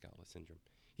thoracic outlet syndrome.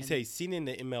 He And- said he's seen it in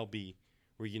the MLB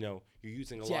where you're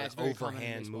using a Yeah, lot it's of very common in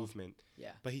overhand baseball. movement.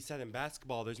 Yeah. But he said in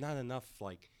basketball there's not enough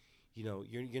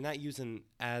you're not using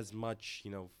as much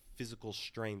physical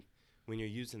strength when you're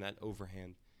using that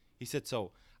overhand. He said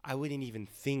so I wouldn't even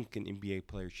think an NBA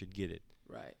player should get it.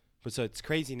 Right. But so it's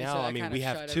crazy And now. so I that mean, kinda we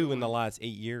have shut 2 in the everyone- last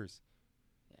 8 years.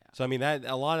 Yeah. So I mean that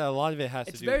a lot of it has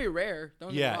It's to do. very rare. Don't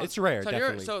get me Yeah, wrong. it's rare, So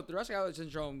definitely. So thoracic outlet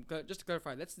syndrome, just to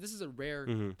clarify, this is a rare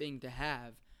thing to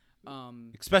have.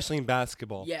 Especially in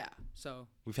basketball. Yeah. So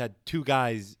We've had 2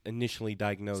 guys initially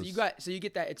diagnosed. you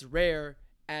get that it's rare.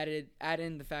 Add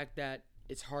in the fact that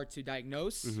it's hard to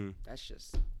diagnose. That's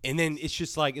just and then it's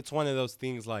just like it's one of those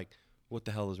things like, what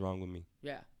the hell is wrong with me?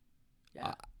 yeah.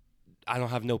 Yeah. I don't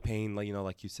have no pain,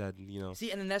 like you said,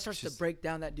 See, and then that starts to just- break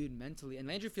down that dude mentally. And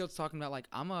Landry Fields talking about like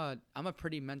I'm a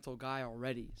pretty mental guy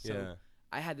already. So Yeah.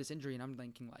 I had this injury and I'm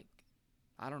thinking like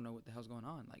I don't know what the hell's going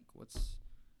on. Like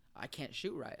I can't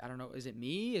shoot right. I don't know. Is it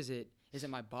me? Is it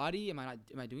my body? Am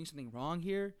I doing something wrong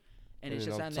here? And it's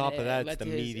And just on and top then of it that, led it's the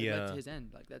to his- it media. led to his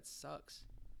end. Like that sucks.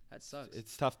 That sucks.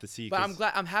 It's tough to see. But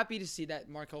I'm happy to see that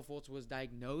Markelle Fultz was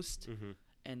diagnosed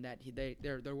and that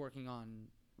they're working on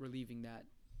relieving that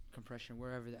compression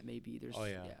wherever that may be. There's Oh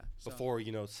yeah. so- Before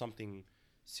something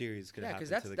serious could happen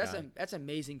because to the guy. that's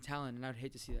amazing talent, and I'd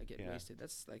hate to see that get Yeah. wasted.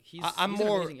 That's like he's I'm he's an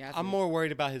more amazing athlete. I'm more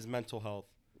worried about his mental health.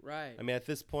 right. I mean, at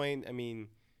this point, I mean,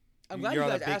 I'm glad you're you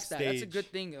on a guys big asked that. That's a stage. good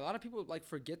thing. A lot of people like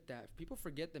forget that. People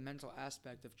forget the mental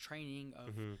aspect of training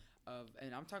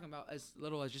and I'm talking about as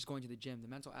little as just going to the gym. The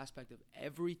mental aspect of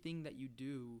everything that you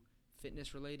do,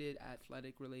 fitness related,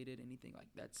 athletic related, anything like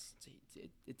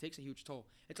it takes a huge toll.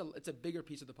 It's a bigger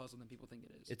piece of the puzzle than people think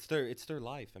it is. It's their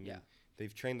life. I mean, Yeah.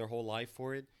 they've trained their whole life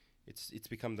for it. It's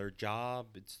become their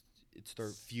job. It's their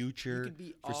You future could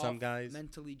be for some off guys.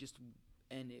 mentally just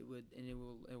and it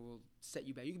will set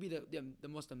you back. You could be the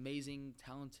most amazing,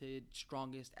 talented,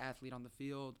 strongest athlete on the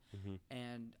field,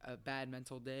 and a bad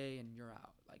mental day, and you're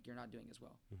out. Like, you're not doing as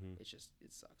well. It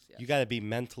sucks. Yeah. You got to be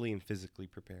mentally and physically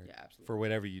prepared. Yeah, absolutely. For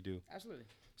whatever you do. Absolutely.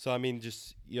 So I mean,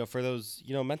 just for those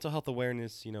mental health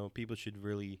awareness, people should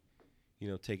really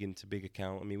take into big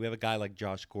account. I mean, we have a guy like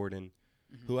Josh Gordon,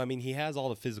 who I mean he has all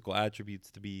the physical attributes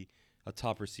to be a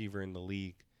top receiver in the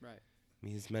league. Right. I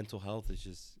mean, his mental health is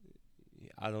just,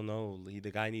 I don't know.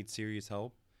 The guy needs serious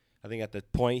help. I think at the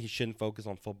point he shouldn't focus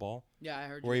on football. Yeah, I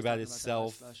heard. Worry you about talking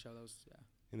himself. That last show. That was, yeah.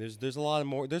 And there's a lot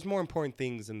more. There's more important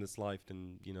things in this life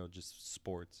than just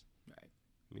sports. Right.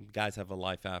 I mean, guys have a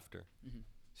life after.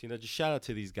 So just shout out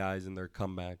to these guys and their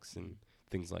comebacks and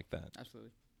things like that.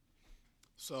 Absolutely.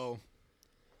 So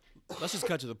let's just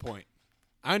cut to the point.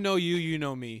 I know you. You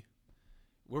know me.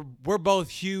 We're both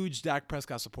huge Dak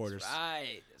Prescott supporters.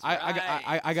 That's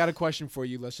right. I got a question for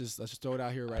you. Let's just throw it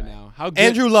out here right now. How good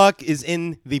Andrew Luck is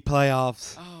in the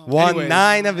playoffs. Won Anyways.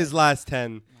 9 of his last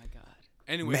 10. My God.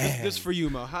 Anyway, this for you,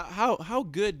 Mo. How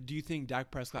good do you think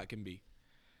Dak Prescott can be?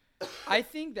 I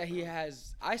think that he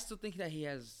has. I still think that he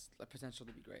has the potential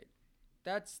to be great.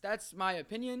 That's my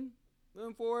opinion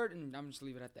moving forward, and I'm just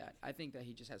leave it at that. I think that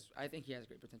he just has. I think he has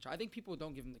great potential. I think people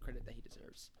don't give him the credit that he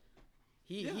deserves.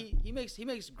 He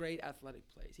makes great athletic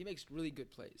plays. He makes really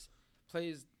good plays.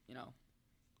 Plays,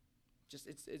 just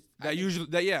it's That usually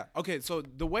that yeah. Okay, so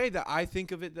the way that I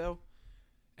think of it though,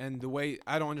 and the way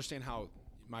I don't understand how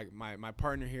my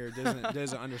partner here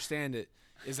doesn't understand it,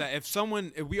 is that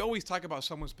if we always talk about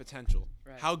someone's potential,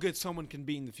 Right. how good someone can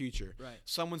be in the future, Right.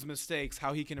 someone's mistakes,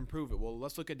 how he can improve it. Well,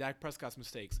 let's look at Dak Prescott's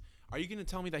mistakes. Are you going to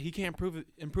tell me that he can't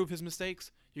improve his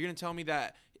mistakes? You're going to tell me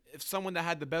that if someone that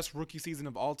had the best rookie season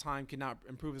of all time cannot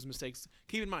improve his mistakes?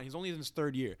 Keep in mind, he's only in his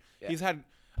third year. Yeah. He's had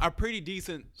a pretty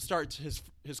decent start to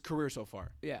his career so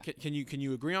far. Yeah. Can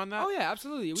you agree on that? Oh yeah,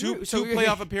 absolutely. Two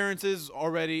playoff appearances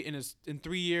already in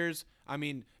 3 years. I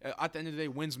mean, at the end of the day,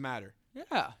 wins matter.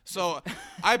 Yeah. So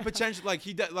I potentially like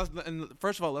he. And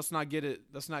first of all, let's not get it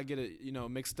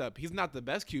mixed up. He's not the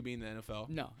best QB in the NFL.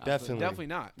 No. Definitely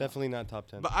not. Definitely not top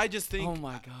 10. But I just think. Oh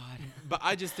my God. But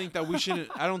I just think that we shouldn't.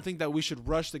 I don't think that we should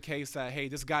rush the case that hey,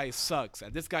 this guy sucks.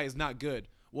 That this guy is not good.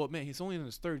 Well, man, he's only in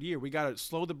his third year. We gotta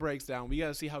slow the brakes down. We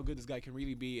gotta see how good this guy can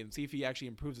really be and see if he actually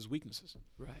improves his weaknesses.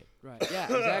 Right.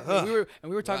 Yeah. Exactly.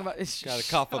 we were talking about. Gotta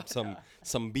cough up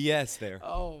some BS there.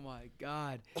 Oh my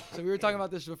God! So we were talking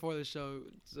about this before the show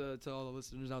to all the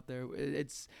listeners out there.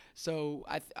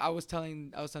 I was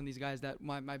telling these guys that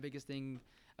my biggest thing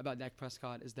about Dak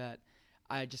Prescott is that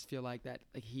I just feel like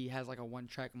he has like a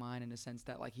one-track mind in the sense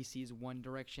that like he sees one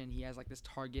direction. He has like this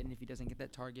target, and if he doesn't get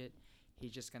that target,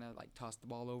 he's just gonna like toss the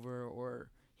ball over, or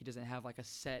he doesn't have like a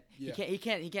set. Yeah. He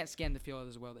can't scan the field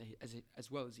as well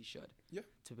as he should. Yeah.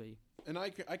 To be. And I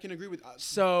can agree with.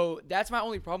 So that's my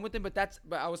only problem with him. But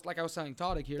I was telling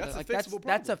Todd here. That's that, a like, fixable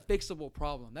that's a fixable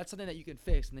problem. That's something that you can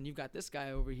fix. And then you've got this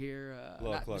guy over here,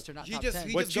 Look. Mr. Not He top just 10.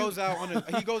 he just goes out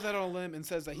on a limb and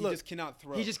says that he just cannot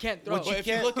throw. He just can't throw. But if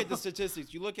you look at the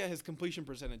statistics, you look at his completion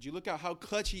percentage, you look at how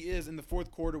clutch he is in the fourth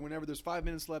quarter whenever there's 5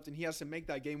 minutes left and he has to make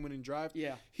that game-winning drive.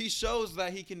 Yeah. He shows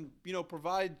that he can,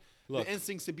 provide Look. the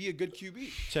instincts to be a good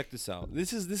QB. Check this out.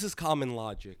 This is common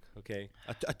logic, okay?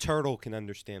 A turtle can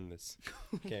understand this,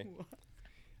 okay?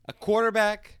 A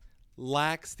quarterback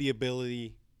lacks the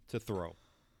ability to throw,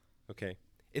 okay?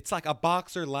 It's like a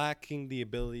boxer lacking the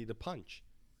ability to punch.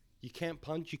 You can't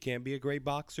punch, you can't be a great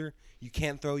boxer. You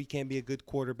can't throw, you can't be a good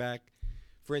quarterback.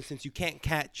 For instance, you can't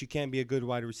catch, you can't be a good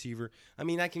wide receiver. I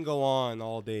mean, I can go on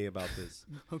all day about this.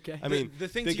 Okay. I mean, the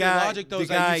thing the to your guy, logic, though, the is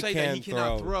that guy you say that he can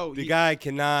cannot throw. The guy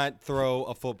cannot throw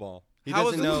a football. He How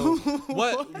doesn't is know.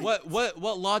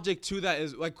 What logic to that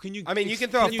is like? Can you? I mean, you can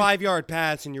throw a 5-yard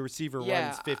pass and your receiver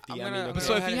runs 50.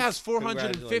 So if he has Congratulations.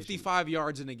 455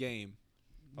 yards in a game,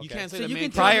 you Okay. can't say So the you man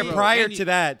can can't tell throw. prior And to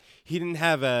that, he didn't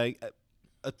have a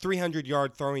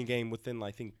 300-yard throwing game within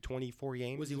I think 24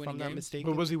 games. Was he if winning I'm not games?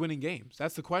 mistaken. But was he winning games?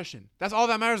 That's the question. That's all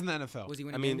that matters in the NFL. Was he I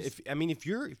winning mean, games?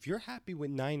 if you're happy with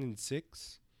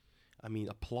 9-6, I mean,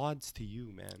 applauds to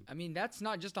you, man. I mean, that's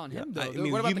not just on him Yeah, though. I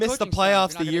mean, What about you the missed the coaching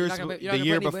staff? playoffs the You're not gonna the year put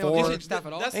anybody on before. coaching staff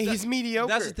at all? That's- Hey, he's mediocre.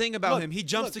 That's the thing about Look, him. He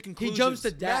jumps look, to conclusions. He jumps to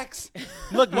Dak.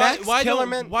 Look, Max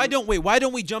Kellerman. Why don't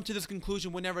we jump to this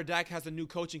conclusion whenever Dak has a new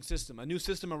coaching system, a new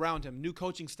system around him, new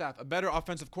coaching staff, a better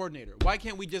offensive coordinator? Why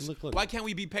can't we just? Look. Why can't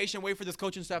we be patient, wait for this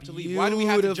coaching staff to leave? Why do we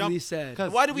have to jump?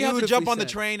 Why do we have to jump on the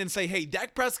train and say, "Hey,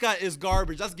 Dak Prescott is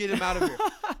garbage. Let's get him out of here"?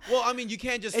 Well, I mean, you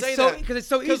can't just say that because it's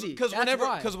so easy. Because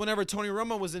That's whenever Tony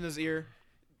Romo was in his ear,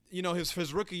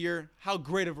 his rookie year, how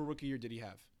great of a rookie year did he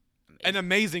have? An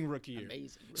amazing rookie year.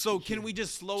 Amazing rookie So can year. we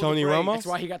just slow Tony the brakes? Romo? That's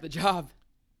why he got the job.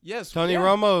 Yes. Tony Yeah.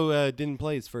 Romo didn't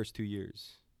play his first 2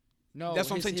 years. No, That's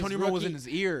what I'm his- saying. his Tony Romo was in rookie- his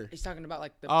ear. He's talking about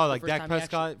like the Oh, the like first Dak time he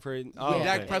Prescott for. Oh, Yeah.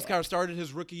 Dak okay. Prescott started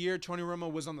his rookie year. Tony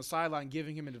Romo was on the sideline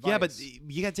giving him advice. Yeah, but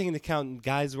you got to take into account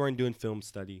guys weren't doing film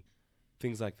study,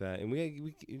 things like that, and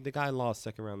the guy lost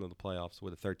second round of the playoffs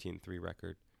with a 13-3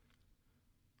 record.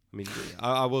 I mean,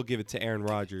 I will give it to Aaron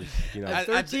Rodgers. You know, A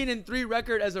 13-3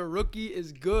 record as a rookie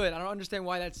is good. I don't understand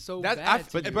why that's so That- bad.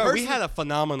 but to bro, me. we had a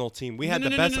phenomenal team. We had No, the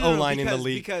no, no, best no, no, O line in the because-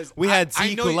 league. because We had I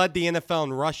Zeke, know who you- led the NFL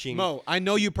in rushing. Mo, I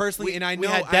know you personally, and I we know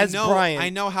had I Dez know Bryant. I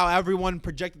know how everyone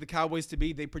projected the Cowboys to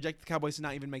be. They projected the Cowboys to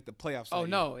not even make the playoffs. Oh that year.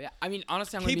 no, yeah. I mean,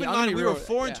 honestly, I'm Keep in gonna mind, be we real. were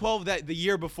 4-12 Yeah. that the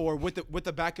year before with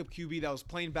the backup QB that was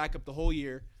playing backup the whole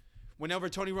year. Whenever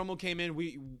Tony Romo came in,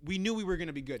 we knew we were going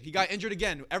to be good. He got injured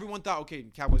again. Everyone thought, okay,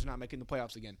 Cowboys are not making the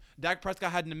playoffs again. Dak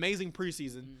Prescott had an amazing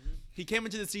preseason. Mm-hmm. He came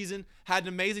into the season, had an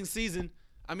amazing season.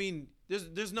 I mean,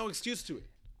 there's no excuse to it.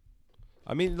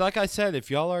 I mean, like I said,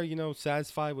 if y'all are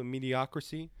satisfied with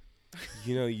mediocrity,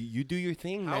 you do your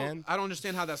thing, man. I don't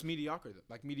understand how that's mediocre.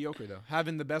 Mediocre though.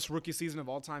 Having the best rookie season of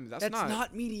all time. That's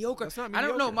not mediocre. That's not I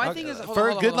don't know. mediocre. My thing is, hold For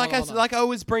on, hold good, on, like hold on. I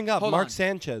always bring up, Hold Mark on.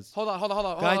 Sanchez. Hold on.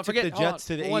 Guy Hold took on. the Jets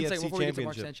to the One AFC second before we get to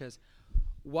Mark Championship. Sanchez.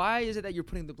 Why is it that you're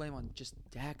putting the blame on just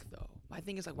Dak though? My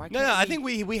thing is like, why can't No, I we-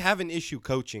 think we have an issue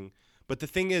coaching, but the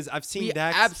thing is, I've seen we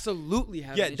Dak's absolutely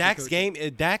have. an issue Dak's coaching.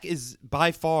 game. Dak is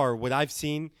by far what I've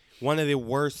seen one of the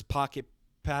worst pocket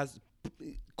pass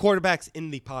quarterbacks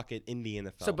in the pocket in the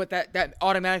NFL. So, but that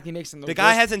automatically makes him the guy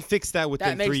worst. hasn't fixed that within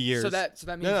that makes, 3 years. So that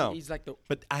means No. he's like the.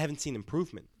 But I haven't seen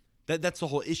improvement. That's the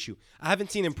whole issue. I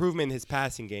haven't seen improvement in his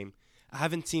passing game. I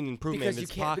haven't seen improvement Because in you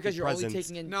his can't pocket because you're presence. only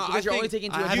taking in No, because I you're only think- taking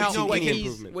into I haven't account seen what any he's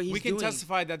improvement. what he's we can doing.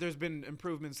 testify that there's been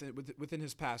improvements within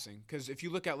his passing. Because if you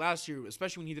look at last year,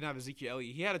 especially when he didn't have Ezekiel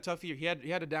Elliott, he had a tough year. He had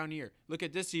a down year. Look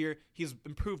at this year; he's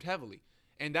improved heavily,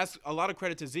 and that's a lot of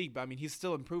credit to Zeke. But I mean, he's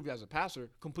still improved as a passer.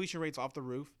 Completion rates off the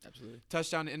roof. Absolutely.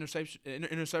 Touchdown to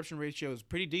interception ratio is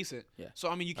pretty decent. Yeah. So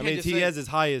I mean, you I can't mean, just he say. has his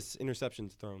highest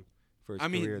interceptions thrown for his I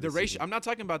mean, career the this ratio. season. I'm not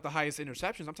talking about the highest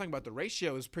interceptions. I'm talking about the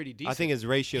ratio is pretty decent. I think his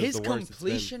ratio is His the worst.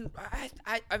 completion.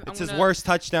 I'm It's his gonna- worst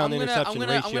touchdown I'm gonna- interception I'm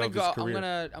gonna, ratio I'm gonna of go, his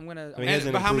career. I'm gonna. I mean, he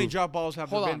hasn't but how many improved. drop balls have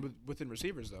Hold there on. been within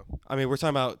receivers though? I mean, we're talking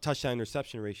about touchdown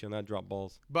interception ratio, not drop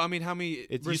balls. But I mean, how many? You said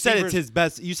it's receivers- his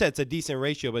best. You said it's a decent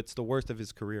ratio, but it's the worst of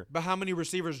his career. But how many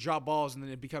receivers drop balls and then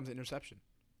it becomes an interception?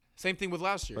 Same thing with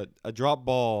last year. But a drop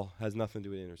ball has nothing to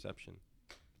do with interception.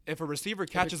 If a receiver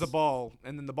catches a ball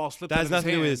and then the ball slips That out has of nothing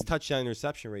his to do with hand, his touchdown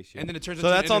interception ratio. and then it turns So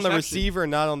into that's an on the interception. receiver,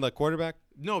 not on the quarterback.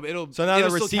 No, but it'll So now it'll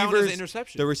the still count as an receivers,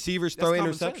 interception. the receivers That's throw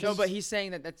common interceptions. sense. No, but he's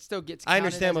saying that still gets. I counted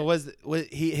understand, as but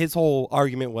his whole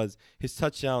argument was his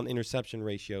touchdown interception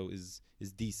ratio is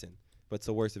decent, but it's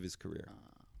the worst of his career.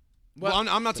 well,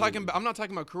 I'm not talking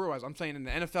about career wise. I'm saying in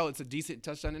the NFL, it's a decent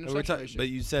touchdown But interception ratio. but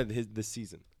you said this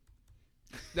season.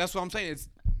 That's what I'm saying. It's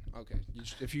okay.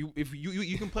 If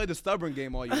you can play the stubborn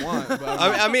game all you want. But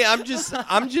I mean, I'm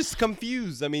just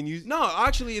confused. I mean, you. no,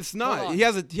 actually, it's Hold not. on. He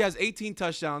has 18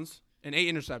 touchdowns and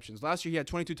 8 interceptions. Last year, he had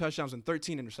 22 touchdowns and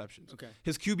 13 interceptions. Okay.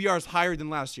 His QBR is higher than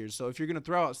last year's. So if you're gonna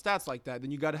throw out stats like that, then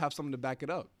you got to have something to back it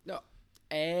up. No.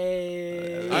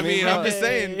 Hey. I mean, I'm just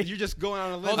Hey. saying, you're just going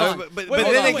on a limb. Hold on. But Wait, then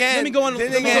hold on. again, Let me go on.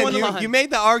 then let me go again, on the line. you made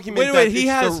the argument Wait, that he it's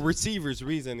has- the receiver's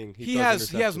reasoning. He throws has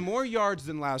interceptions. more yards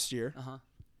than last year. Uh huh.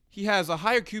 He has a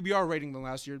higher QBR rating than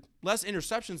last year, less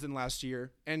interceptions than last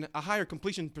year, and a higher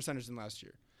completion percentage than last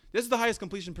year. This is the highest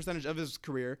completion percentage of his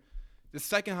career, the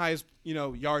second highest,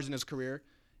 yards in his career,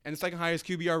 and the second highest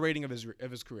QBR rating of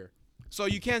his career. So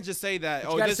you can't just say that.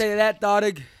 What you gotta say to that,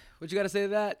 Dodig? What you gotta say to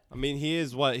that? I mean,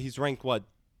 he's ranked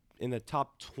in the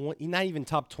top 20, not even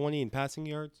top 20 in passing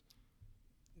yards,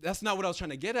 That's not what I was trying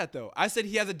to get at, though. I said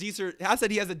he has a decent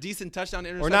touchdown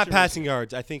interception. or not ratio. passing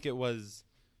yards. I think it was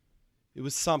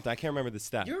something. I can't remember the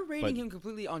stat. You're but rating him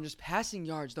completely on just passing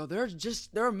yards, though. There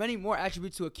are many more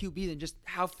attributes to a QB than just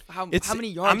how many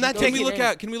yards. I'm not he taking-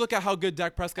 throws Can we look at how good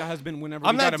Dak Prescott has been whenever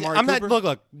I'm we not. got Amari I'm not. Cooper?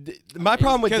 Look. My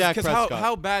problem with Dak Because Prescott.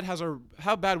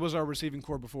 how bad was our receiving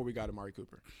core before we got Amari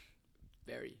Cooper?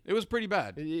 Very. It was pretty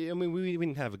bad. I mean, we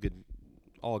didn't have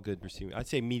all good receivers. I'd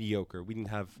say mediocre. We didn't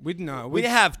have. We didn't We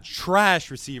didn't have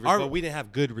trash receivers, Our- but we didn't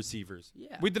have good receivers.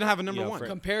 Yeah. we didn't have a number Yeah, one. for-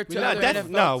 Compared to No, other NFL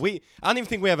no, I don't even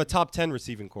think we have a top 10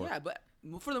 receiving core. Yeah, but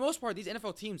for the most part, these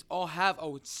NFL teams all have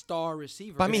a star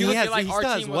receiver. But I mean, If you he look has- at, like, he our still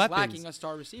has team was weapons. lacking a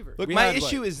star receiver. Look, We my had,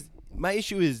 issue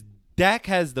is Dak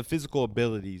has the physical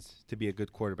abilities to be a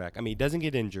good quarterback. I mean, he doesn't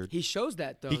get injured. He shows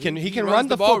that though. He can runs run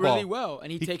the ball football. really well,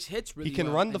 and he takes hits really He can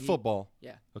well, run the and football.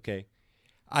 Yeah. Okay.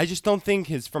 I just don't think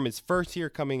from his first year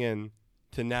coming in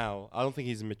to now, I don't think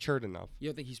he's matured enough. You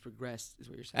don't think he's progressed? Is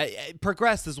what you're saying?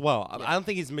 Progressed as well. Yeah. I don't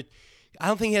think I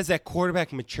don't think he has that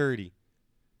quarterback maturity.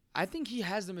 I think he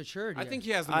has the maturity. I think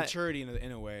he has the maturity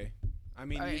in a way. I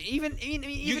mean,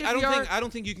 I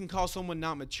don't think you can call someone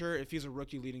not mature if he's a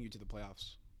rookie leading you to the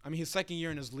playoffs. I mean, his second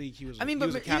year in his league, he was. I mean, but he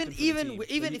was a captain even for the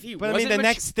team. if he. But I mean,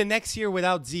 the next year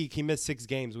without Zeke, he missed 6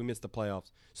 games. We missed the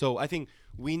playoffs. So I think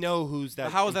we know who's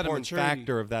that. How is that a important maturity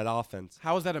factor of that offense?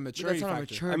 How is that a maturity That's not a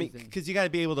factor? maturity I mean, thing. because you got to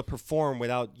be able to perform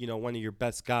without one of your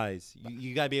best guys.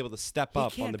 You got to be able to step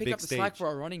up on the big He can't pick up the stage. slack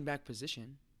for a running back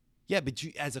position. Yeah, but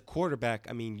as a quarterback,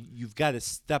 I mean, you've got to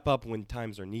step up when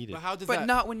times are needed. But how does But that?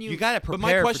 not when you. You got to But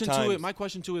prepare for times. my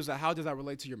question too is that how does that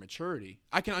relate to your maturity?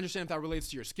 I can understand if that relates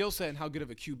to your skill set and how good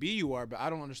of a QB you are, but I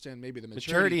don't understand maybe the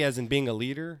Maturity as in being a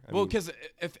leader. I Well, mean, because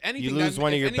if anything, lose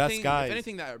one of your best guys. If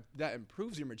anything, that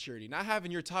improves your maturity. Not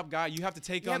having your top guy, you have to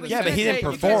take on. but the Yeah, but he you didn't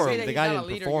can't say perform. that The he's guy not a didn't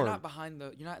leader. perform. You're not behind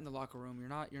the. You're not in the locker room.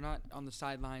 You're not on the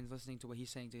sidelines listening to what he's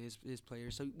saying to his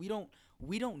players. So we don't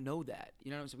know that.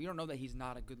 You know what I'm saying? We don't know that he's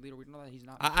not a good leader. We don't know that he's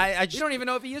not. I we don't even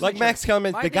know if he is. like mature. Max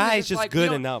Kellerman, My the thing guy is just just like, good you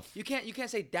know, enough. You can't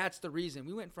say that's the reason.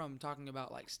 We went from talking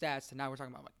about like stats to now we're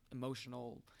talking about like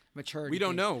emotional maturity. We don't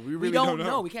things. know. We really don't don't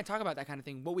know. We can't talk about that kind of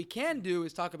thing. What we can do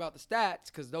is talk about the stats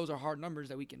because those are hard numbers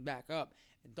that we can back up.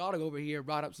 And Dog over here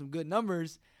brought up some good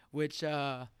numbers, which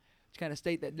kind of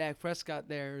state that Dak Prescott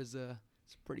there is a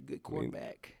pretty good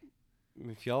quarterback.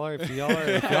 If y'all are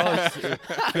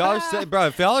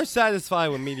satisfied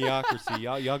with mediocrity,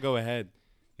 y'all go ahead.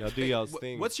 Y'all do y'all's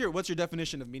thing. What's your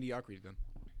definition of mediocrity then?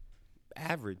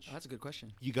 Average? Oh, that's a good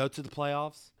question. You go to the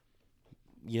playoffs.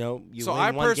 You So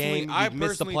win one game. You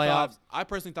miss the playoffs. I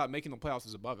personally thought making the playoffs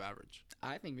is above average.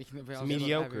 I think making the playoffs It's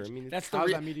mediocre. Average. I mean, that's how's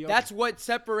that mediocre? That's what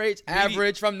separates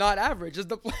average from not average. Is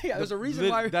the playoffs? There's a reason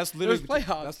why there's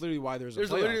playoffs. That's literally why there's a There's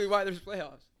playoff. literally why there's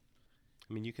playoffs.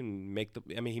 I mean, you can make the.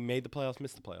 I mean, he made the playoffs,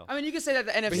 missed the playoffs. I mean, you can say that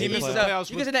the NFC he East. missed Is the playoffs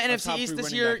you can say the with a NFC top East three this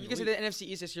running year. back in You the can say the NFC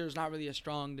East this year is not really a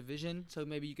strong division. So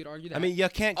maybe you could argue that. I mean, you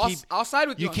can't I'll, keep. I'll side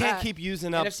with you. You on can't that. keep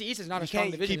using up. NFC East is not You a strong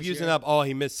can't division keep this using year. up. Oh,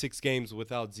 he missed 6 games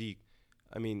without Zeke.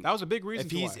 I mean, That was a big reason.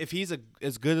 if he's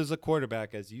as good as a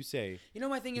quarterback as you say, You know,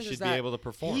 my thing he is should that be able to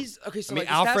perform. he's okay. So I mean, like,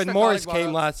 the stats Alfred that Morris Dog brought came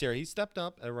up- last year. He stepped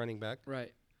up at running back.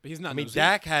 Right. but he's not. I mean, no Zeke.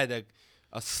 Dak had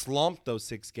a slump those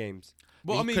 6 games.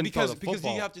 Well, I mean, couldn't throw because the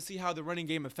football. you have to see how the running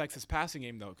game affects his passing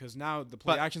game, though. Because now the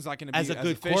play But action's not going to be as a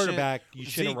good efficient. quarterback, you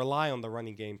shouldn't Zeke- rely on the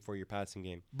running game for your passing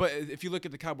game. But if you look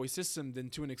at the Cowboy system, then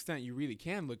to an extent, you really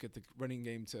can look at the running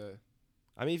game to.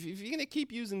 I mean, if you're gonna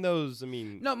keep using those, I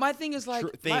mean, No, my thing is like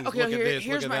things, okay. look at this,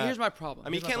 Here's look at that. here's my problem. I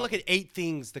mean, you can't look at 8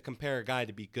 things to compare a guy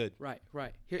to be good. Right.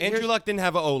 Andrew Luck didn't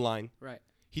have an O-line. Right.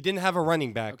 He didn't have a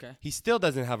running back. Okay. He still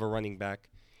doesn't have a running back.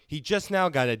 He just now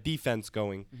got a defense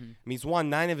going. I mean, he's won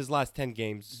 9 of his last 10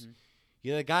 games.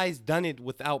 The guy's done it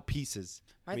without pieces.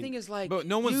 My I mean, thing is like, but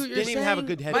no one's- you're didn't even have a saying-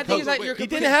 good head My thing is coach. like, you're He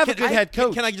complete- didn't have a can good I- head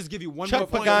coach. Can I just give you one Chuck more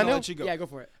point and I'll Pagano? let you go? Yeah, go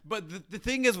for it. But the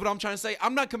thing is, what I'm trying to say,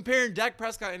 I'm not comparing Dak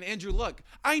Prescott and Andrew Luck.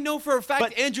 I know for a fact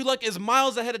But- Andrew Luck is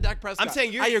miles ahead of Dak Prescott. I'm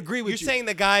saying I agree with you. You're saying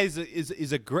the guy is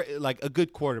a great, like a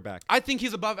good quarterback. I think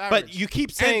he's above average. But you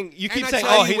keep saying And I tell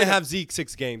oh, you he with didn't a- have Zeke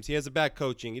 6 games. He has a bad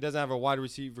coaching. He doesn't have a wide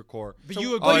receiver core. But So-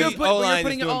 you oh, agree- his But O-line you're is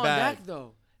putting it doing all on bad. Dak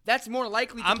though. That's more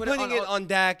likely to I'm put putting it it on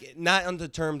Dak, not on the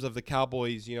terms of the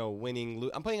Cowboys, winning.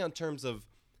 I'm putting it on terms of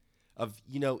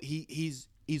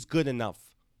he's good enough.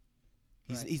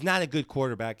 He's not a good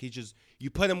quarterback. He's just you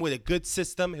put him with a good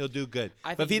system, he'll do good.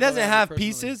 I But if think he he's above doesn't average have personally.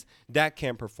 pieces, Dak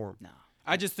can't perform. No.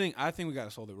 I think we got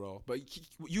to solve the role. But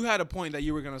you had a point that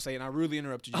you were gonna say, and I really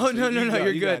interrupted you. Oh So no, you go,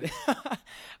 you're you go good. ahead.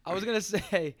 I was gonna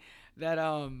say that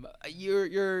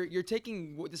you're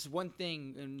taking this one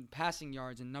thing in passing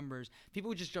yards and numbers. People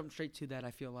would just jump straight to that.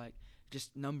 I feel like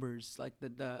just numbers, like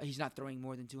the he's not throwing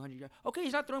more than 200 yards. Okay,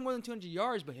 he's not throwing more than 200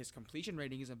 yards, but his completion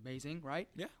rating is amazing, right?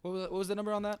 Yeah. What was the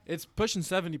number on that? It's pushing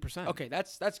 70%. Okay,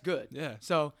 that's good. Yeah.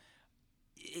 So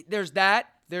there's that.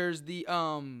 There's the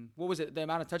what was it? The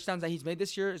amount of touchdowns that he's made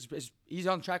this year is he's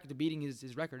on track to beating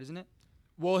his record, isn't it?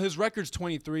 Well, his record's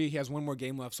 23. He has one more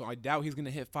game left, so I doubt he's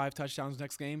gonna hit 5 touchdowns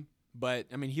next game. But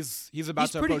I mean, he's about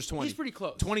to approach 20. He's pretty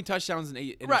close. 20 touchdowns and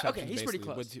 8 interceptions. Right, okay, he's pretty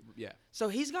basically. close. But, yeah. So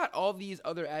he's got all these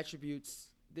other attributes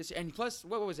this, and plus,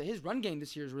 what was it? His run game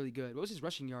this year is really good. What was his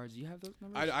rushing yards? Do you have those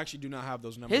numbers? I actually do not have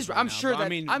those numbers. Right I'm now, sure but that I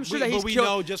mean, I'm sure we, that he's but we killed.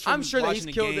 know just from I'm sure that watching he's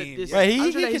the killed it games. this. Right,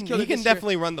 I'm sure that he's killed he it can this year.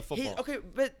 definitely run the football. Okay,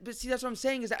 but see, that's what I'm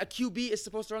saying is that a QB is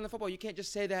supposed to run the football. You can't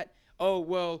just say that. Oh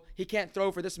well, he can't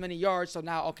throw for this many yards, so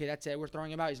now okay, that's it. We're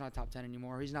throwing him out. He's not a top 10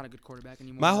 anymore. He's not a good quarterback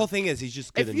anymore. My whole thing is he's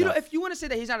just good enough. If you want to say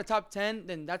that he's not a top 10,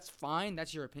 then that's fine.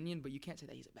 That's your opinion. But you can't say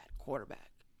that he's a bad quarterback.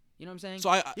 You know what I'm saying?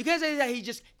 So you can't say that he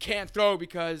just can't throw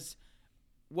because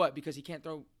what? Because he can't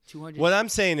throw 200. What I'm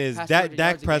saying is past that 200 yards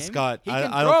Dak a game? Prescott, He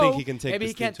can I don't think throw. he can take Maybe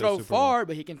this he can't team to a throw Super Bowl. far,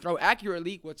 but he can throw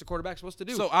accurately. What's a quarterback supposed to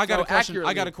do? So I got Throw a question. I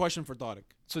accurately. got a question for Thodic.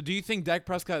 So do you think Dak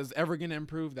Prescott is ever going to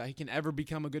improve? That he can ever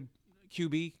become a good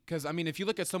QB? Because I mean, if you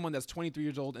look at someone that's 23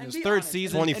 years old in And his be third honest,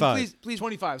 season, and 25. Please,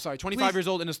 25. Sorry, 25 years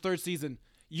old in his third season.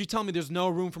 You tell me there's no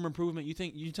room for improvement.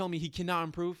 You tell me he cannot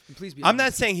improve? please be I'm not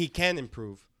honest. saying he can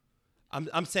improve.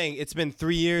 I'm saying it's been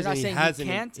 3 years You're not and he saying he hasn't.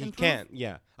 can't He improve? can't.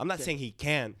 Yeah, I'm not Okay. saying he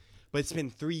can, but it's been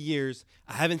 3 years.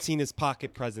 I haven't seen his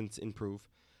pocket presence improve.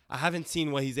 I haven't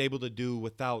seen what he's able to do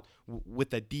with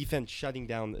the defense shutting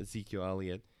down Ezekiel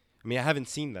Elliott. I mean, I haven't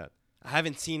seen that. I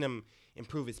haven't seen him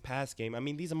improve his pass game. I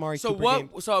mean, these Amari So Cooper what?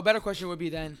 games. So a better question would be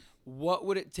then, what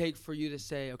would it take for you to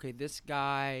say, okay, this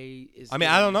guy is? I mean,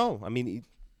 I don't know. I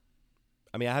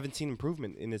mean, I haven't seen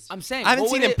improvement in his. I'm saying I haven't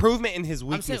what seen would it- improvement in his I'm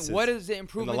weaknesses. saying, what is the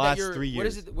improvement last that you're? 3 What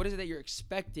is years. it? What is it that you're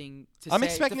expecting to I'm say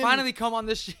expecting to him- finally come on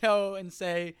this show and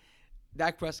say,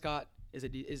 Dak Prescott is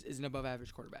an above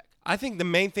average quarterback? I think the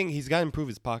main thing he's got to improve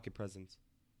his pocket presence.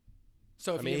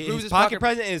 So if I he mean, improves his pocket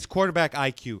presence and his quarterback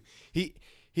IQ.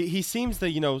 He seems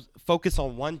to focus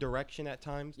on one direction at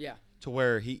times. yeah. To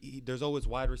where there's always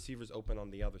wide receivers open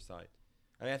on the other side.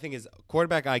 I mean, I think his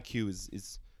quarterback IQ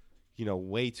is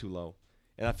way too low,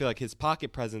 and I feel like his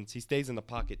pocket presence, he stays in the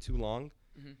pocket too long,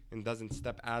 and doesn't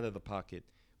step out of the pocket,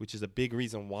 which is a big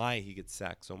reason why he gets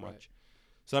sacked so much. Right.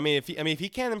 So if he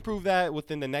can't improve that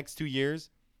within the next 2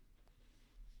 years,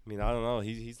 I mean, I don't know,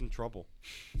 he's in trouble.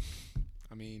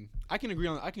 I mean, I can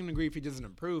agree if he doesn't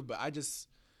improve, but I just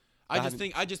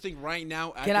think right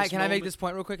now. Can I make this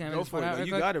point real quick? Can I make Go this for point it, out bro. real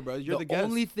You quick? got it, bro. You're the guest.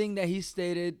 only thing that he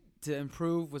stated to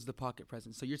improve was the pocket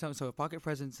presence. So you're telling me pocket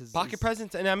presence is Pocket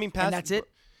presence, and I mean, pass. and that's it.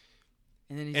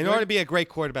 And then he's In good? order to be a great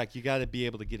quarterback, you got to be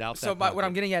able to get out So that what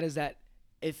I'm pocket. getting at is that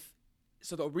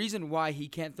the reason why he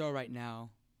can't throw right now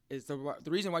is the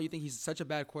reason why you think he's such a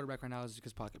bad quarterback right now is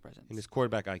because pocket presence. And his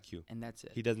quarterback IQ. And that's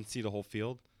it. He doesn't see the whole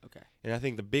field. Okay. And I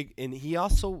think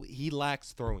he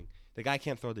lacks throwing. The guy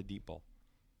can't throw the deep ball.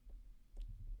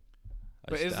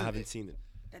 But I isn't haven't it- seen it.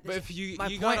 But if you My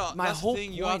you point- gotta, my that's whole the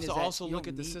thing. You point have is to that also you look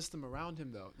don't at the need- system around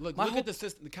him, though. Look My at the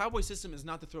system. The Cowboy system is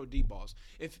not to throw deep balls.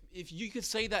 If you could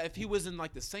say that if he was in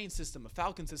like the Saints system, a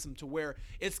Falcon system, to where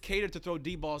it's catered to throw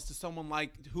deep balls to someone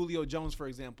like Julio Jones, for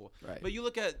example. Right. But you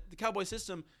look at the Cowboy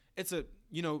system, it's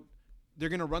they're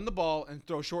gonna run the ball and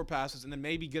throw short passes and then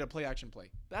maybe get a play action play.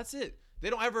 That's it. They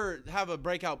don't ever have a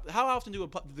breakout. How often do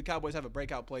the Cowboys have a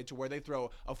breakout play to where they throw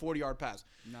a 40-yard pass?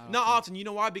 Not often. You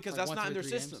know why? Because Like that's once not in every their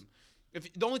 3 system. games?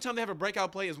 If the only time they have a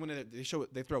breakout play is when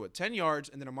they throw it 10 yards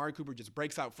and then Amari Cooper just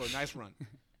breaks out for a nice run.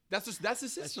 That's the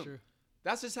system. That's true.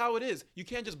 That's just how it is. You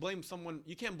can't just blame someone.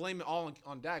 You can't blame it all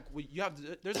on Dak. You have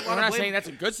to, there's a lot We're of not blame. saying that's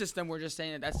a good system. We're just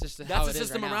saying that's just how That's it the is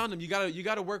system right now. around him. You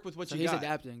gotta work with what So you he's got.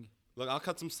 adapting. Look, I'll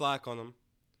cut some slack on him.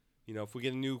 If we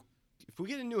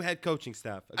get a new head coaching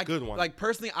staff, a good one. Like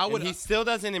personally, I and would. he still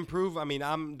doesn't improve. I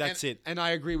mean, that's it. And I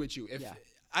agree with you. Yeah.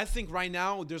 I think right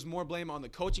now there's more blame on the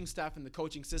coaching staff and the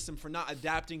coaching system for not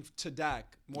adapting to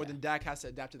Dak more than Dak has to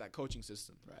adapt to that coaching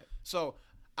system. Right. So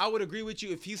I would agree with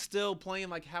you if he's still playing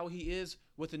like how he is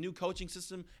with the new coaching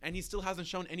system and he still hasn't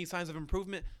shown any signs of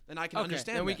improvement, then I can Okay,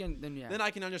 understand then that. we can- then, yeah. Then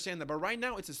I can understand that. But right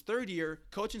now it's his third year.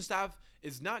 Coaching staff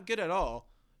is not good at all.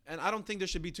 And I don't think there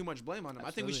should be too much blame on him.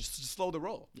 I think we Absolutely. should slow the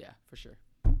roll. Yeah, for sure.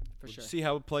 For sure. See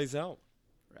how it plays out.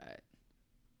 Right.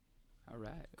 All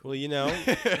right. Well,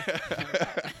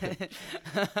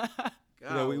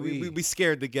 we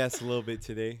scared the guests a little bit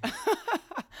today.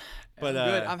 But I'm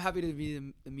good. I'm happy to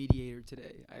be the mediator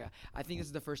today. I think this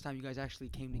is the first time you guys actually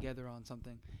came together on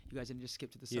something. You guys didn't just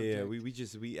skip to the subject. yeah,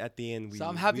 we at the end. So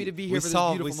I'm happy to be here for this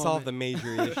solved, beautiful We solved the moment.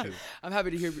 major issue. I'm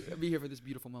happy to be here for this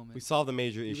beautiful moment. We solved the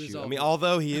major issue. I resolved mean, it.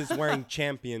 although he is wearing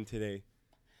champion today,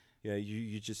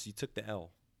 you took the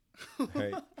L.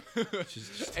 Right?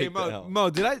 just Hey take the L. Mo,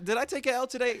 did I take an L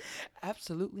today?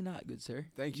 Absolutely not, good sir.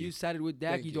 Thank you. You sided with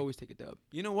Dak. Thank You'd you. always take a dub.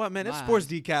 You know what, man? It's My Sports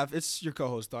eyes. Decaf. It's your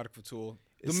co-host, Thodic Fatul.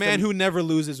 The It's man the- who never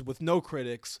loses with no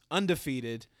critics,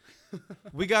 undefeated.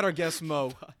 We got our guest,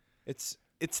 Mo. It's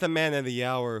the man of the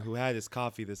hour who had his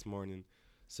coffee this morning,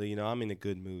 so I'm in a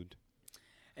good mood.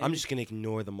 I'm just gonna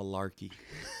ignore the malarkey.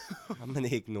 I'm gonna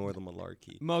ignore the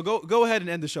malarkey. Mo, go ahead and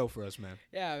end the show for us, man.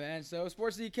 Yeah, man. So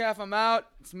Sports Decaf, I'm out.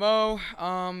 It's Mo.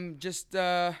 Just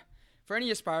for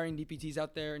any aspiring DPTs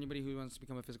out there, anybody who wants to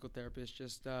become a physical therapist,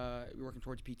 just you're working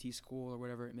towards PT school or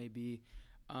whatever it may be.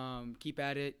 Keep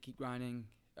at it. Keep grinding.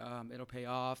 It'll pay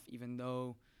off, even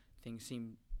though things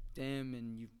seem dim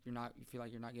and you feel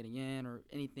like you're not getting in or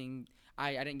anything.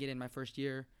 I didn't get in my first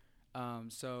year,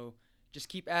 so just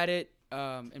keep at it.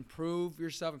 Improve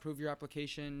yourself. Improve your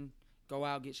application. Go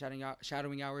out, get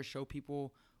shadowing hours. Show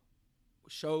people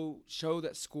show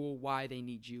that school why they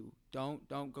need you. Don't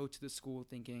go to the school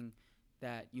thinking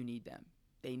that you need them.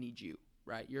 They need you,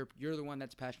 right? You're the one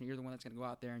that's passionate. You're the one that's going to go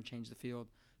out there and change the field.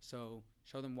 So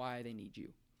show them why they need you.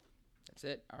 That's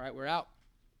it. All right, we're out.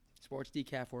 Sports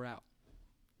Decaf, we're out.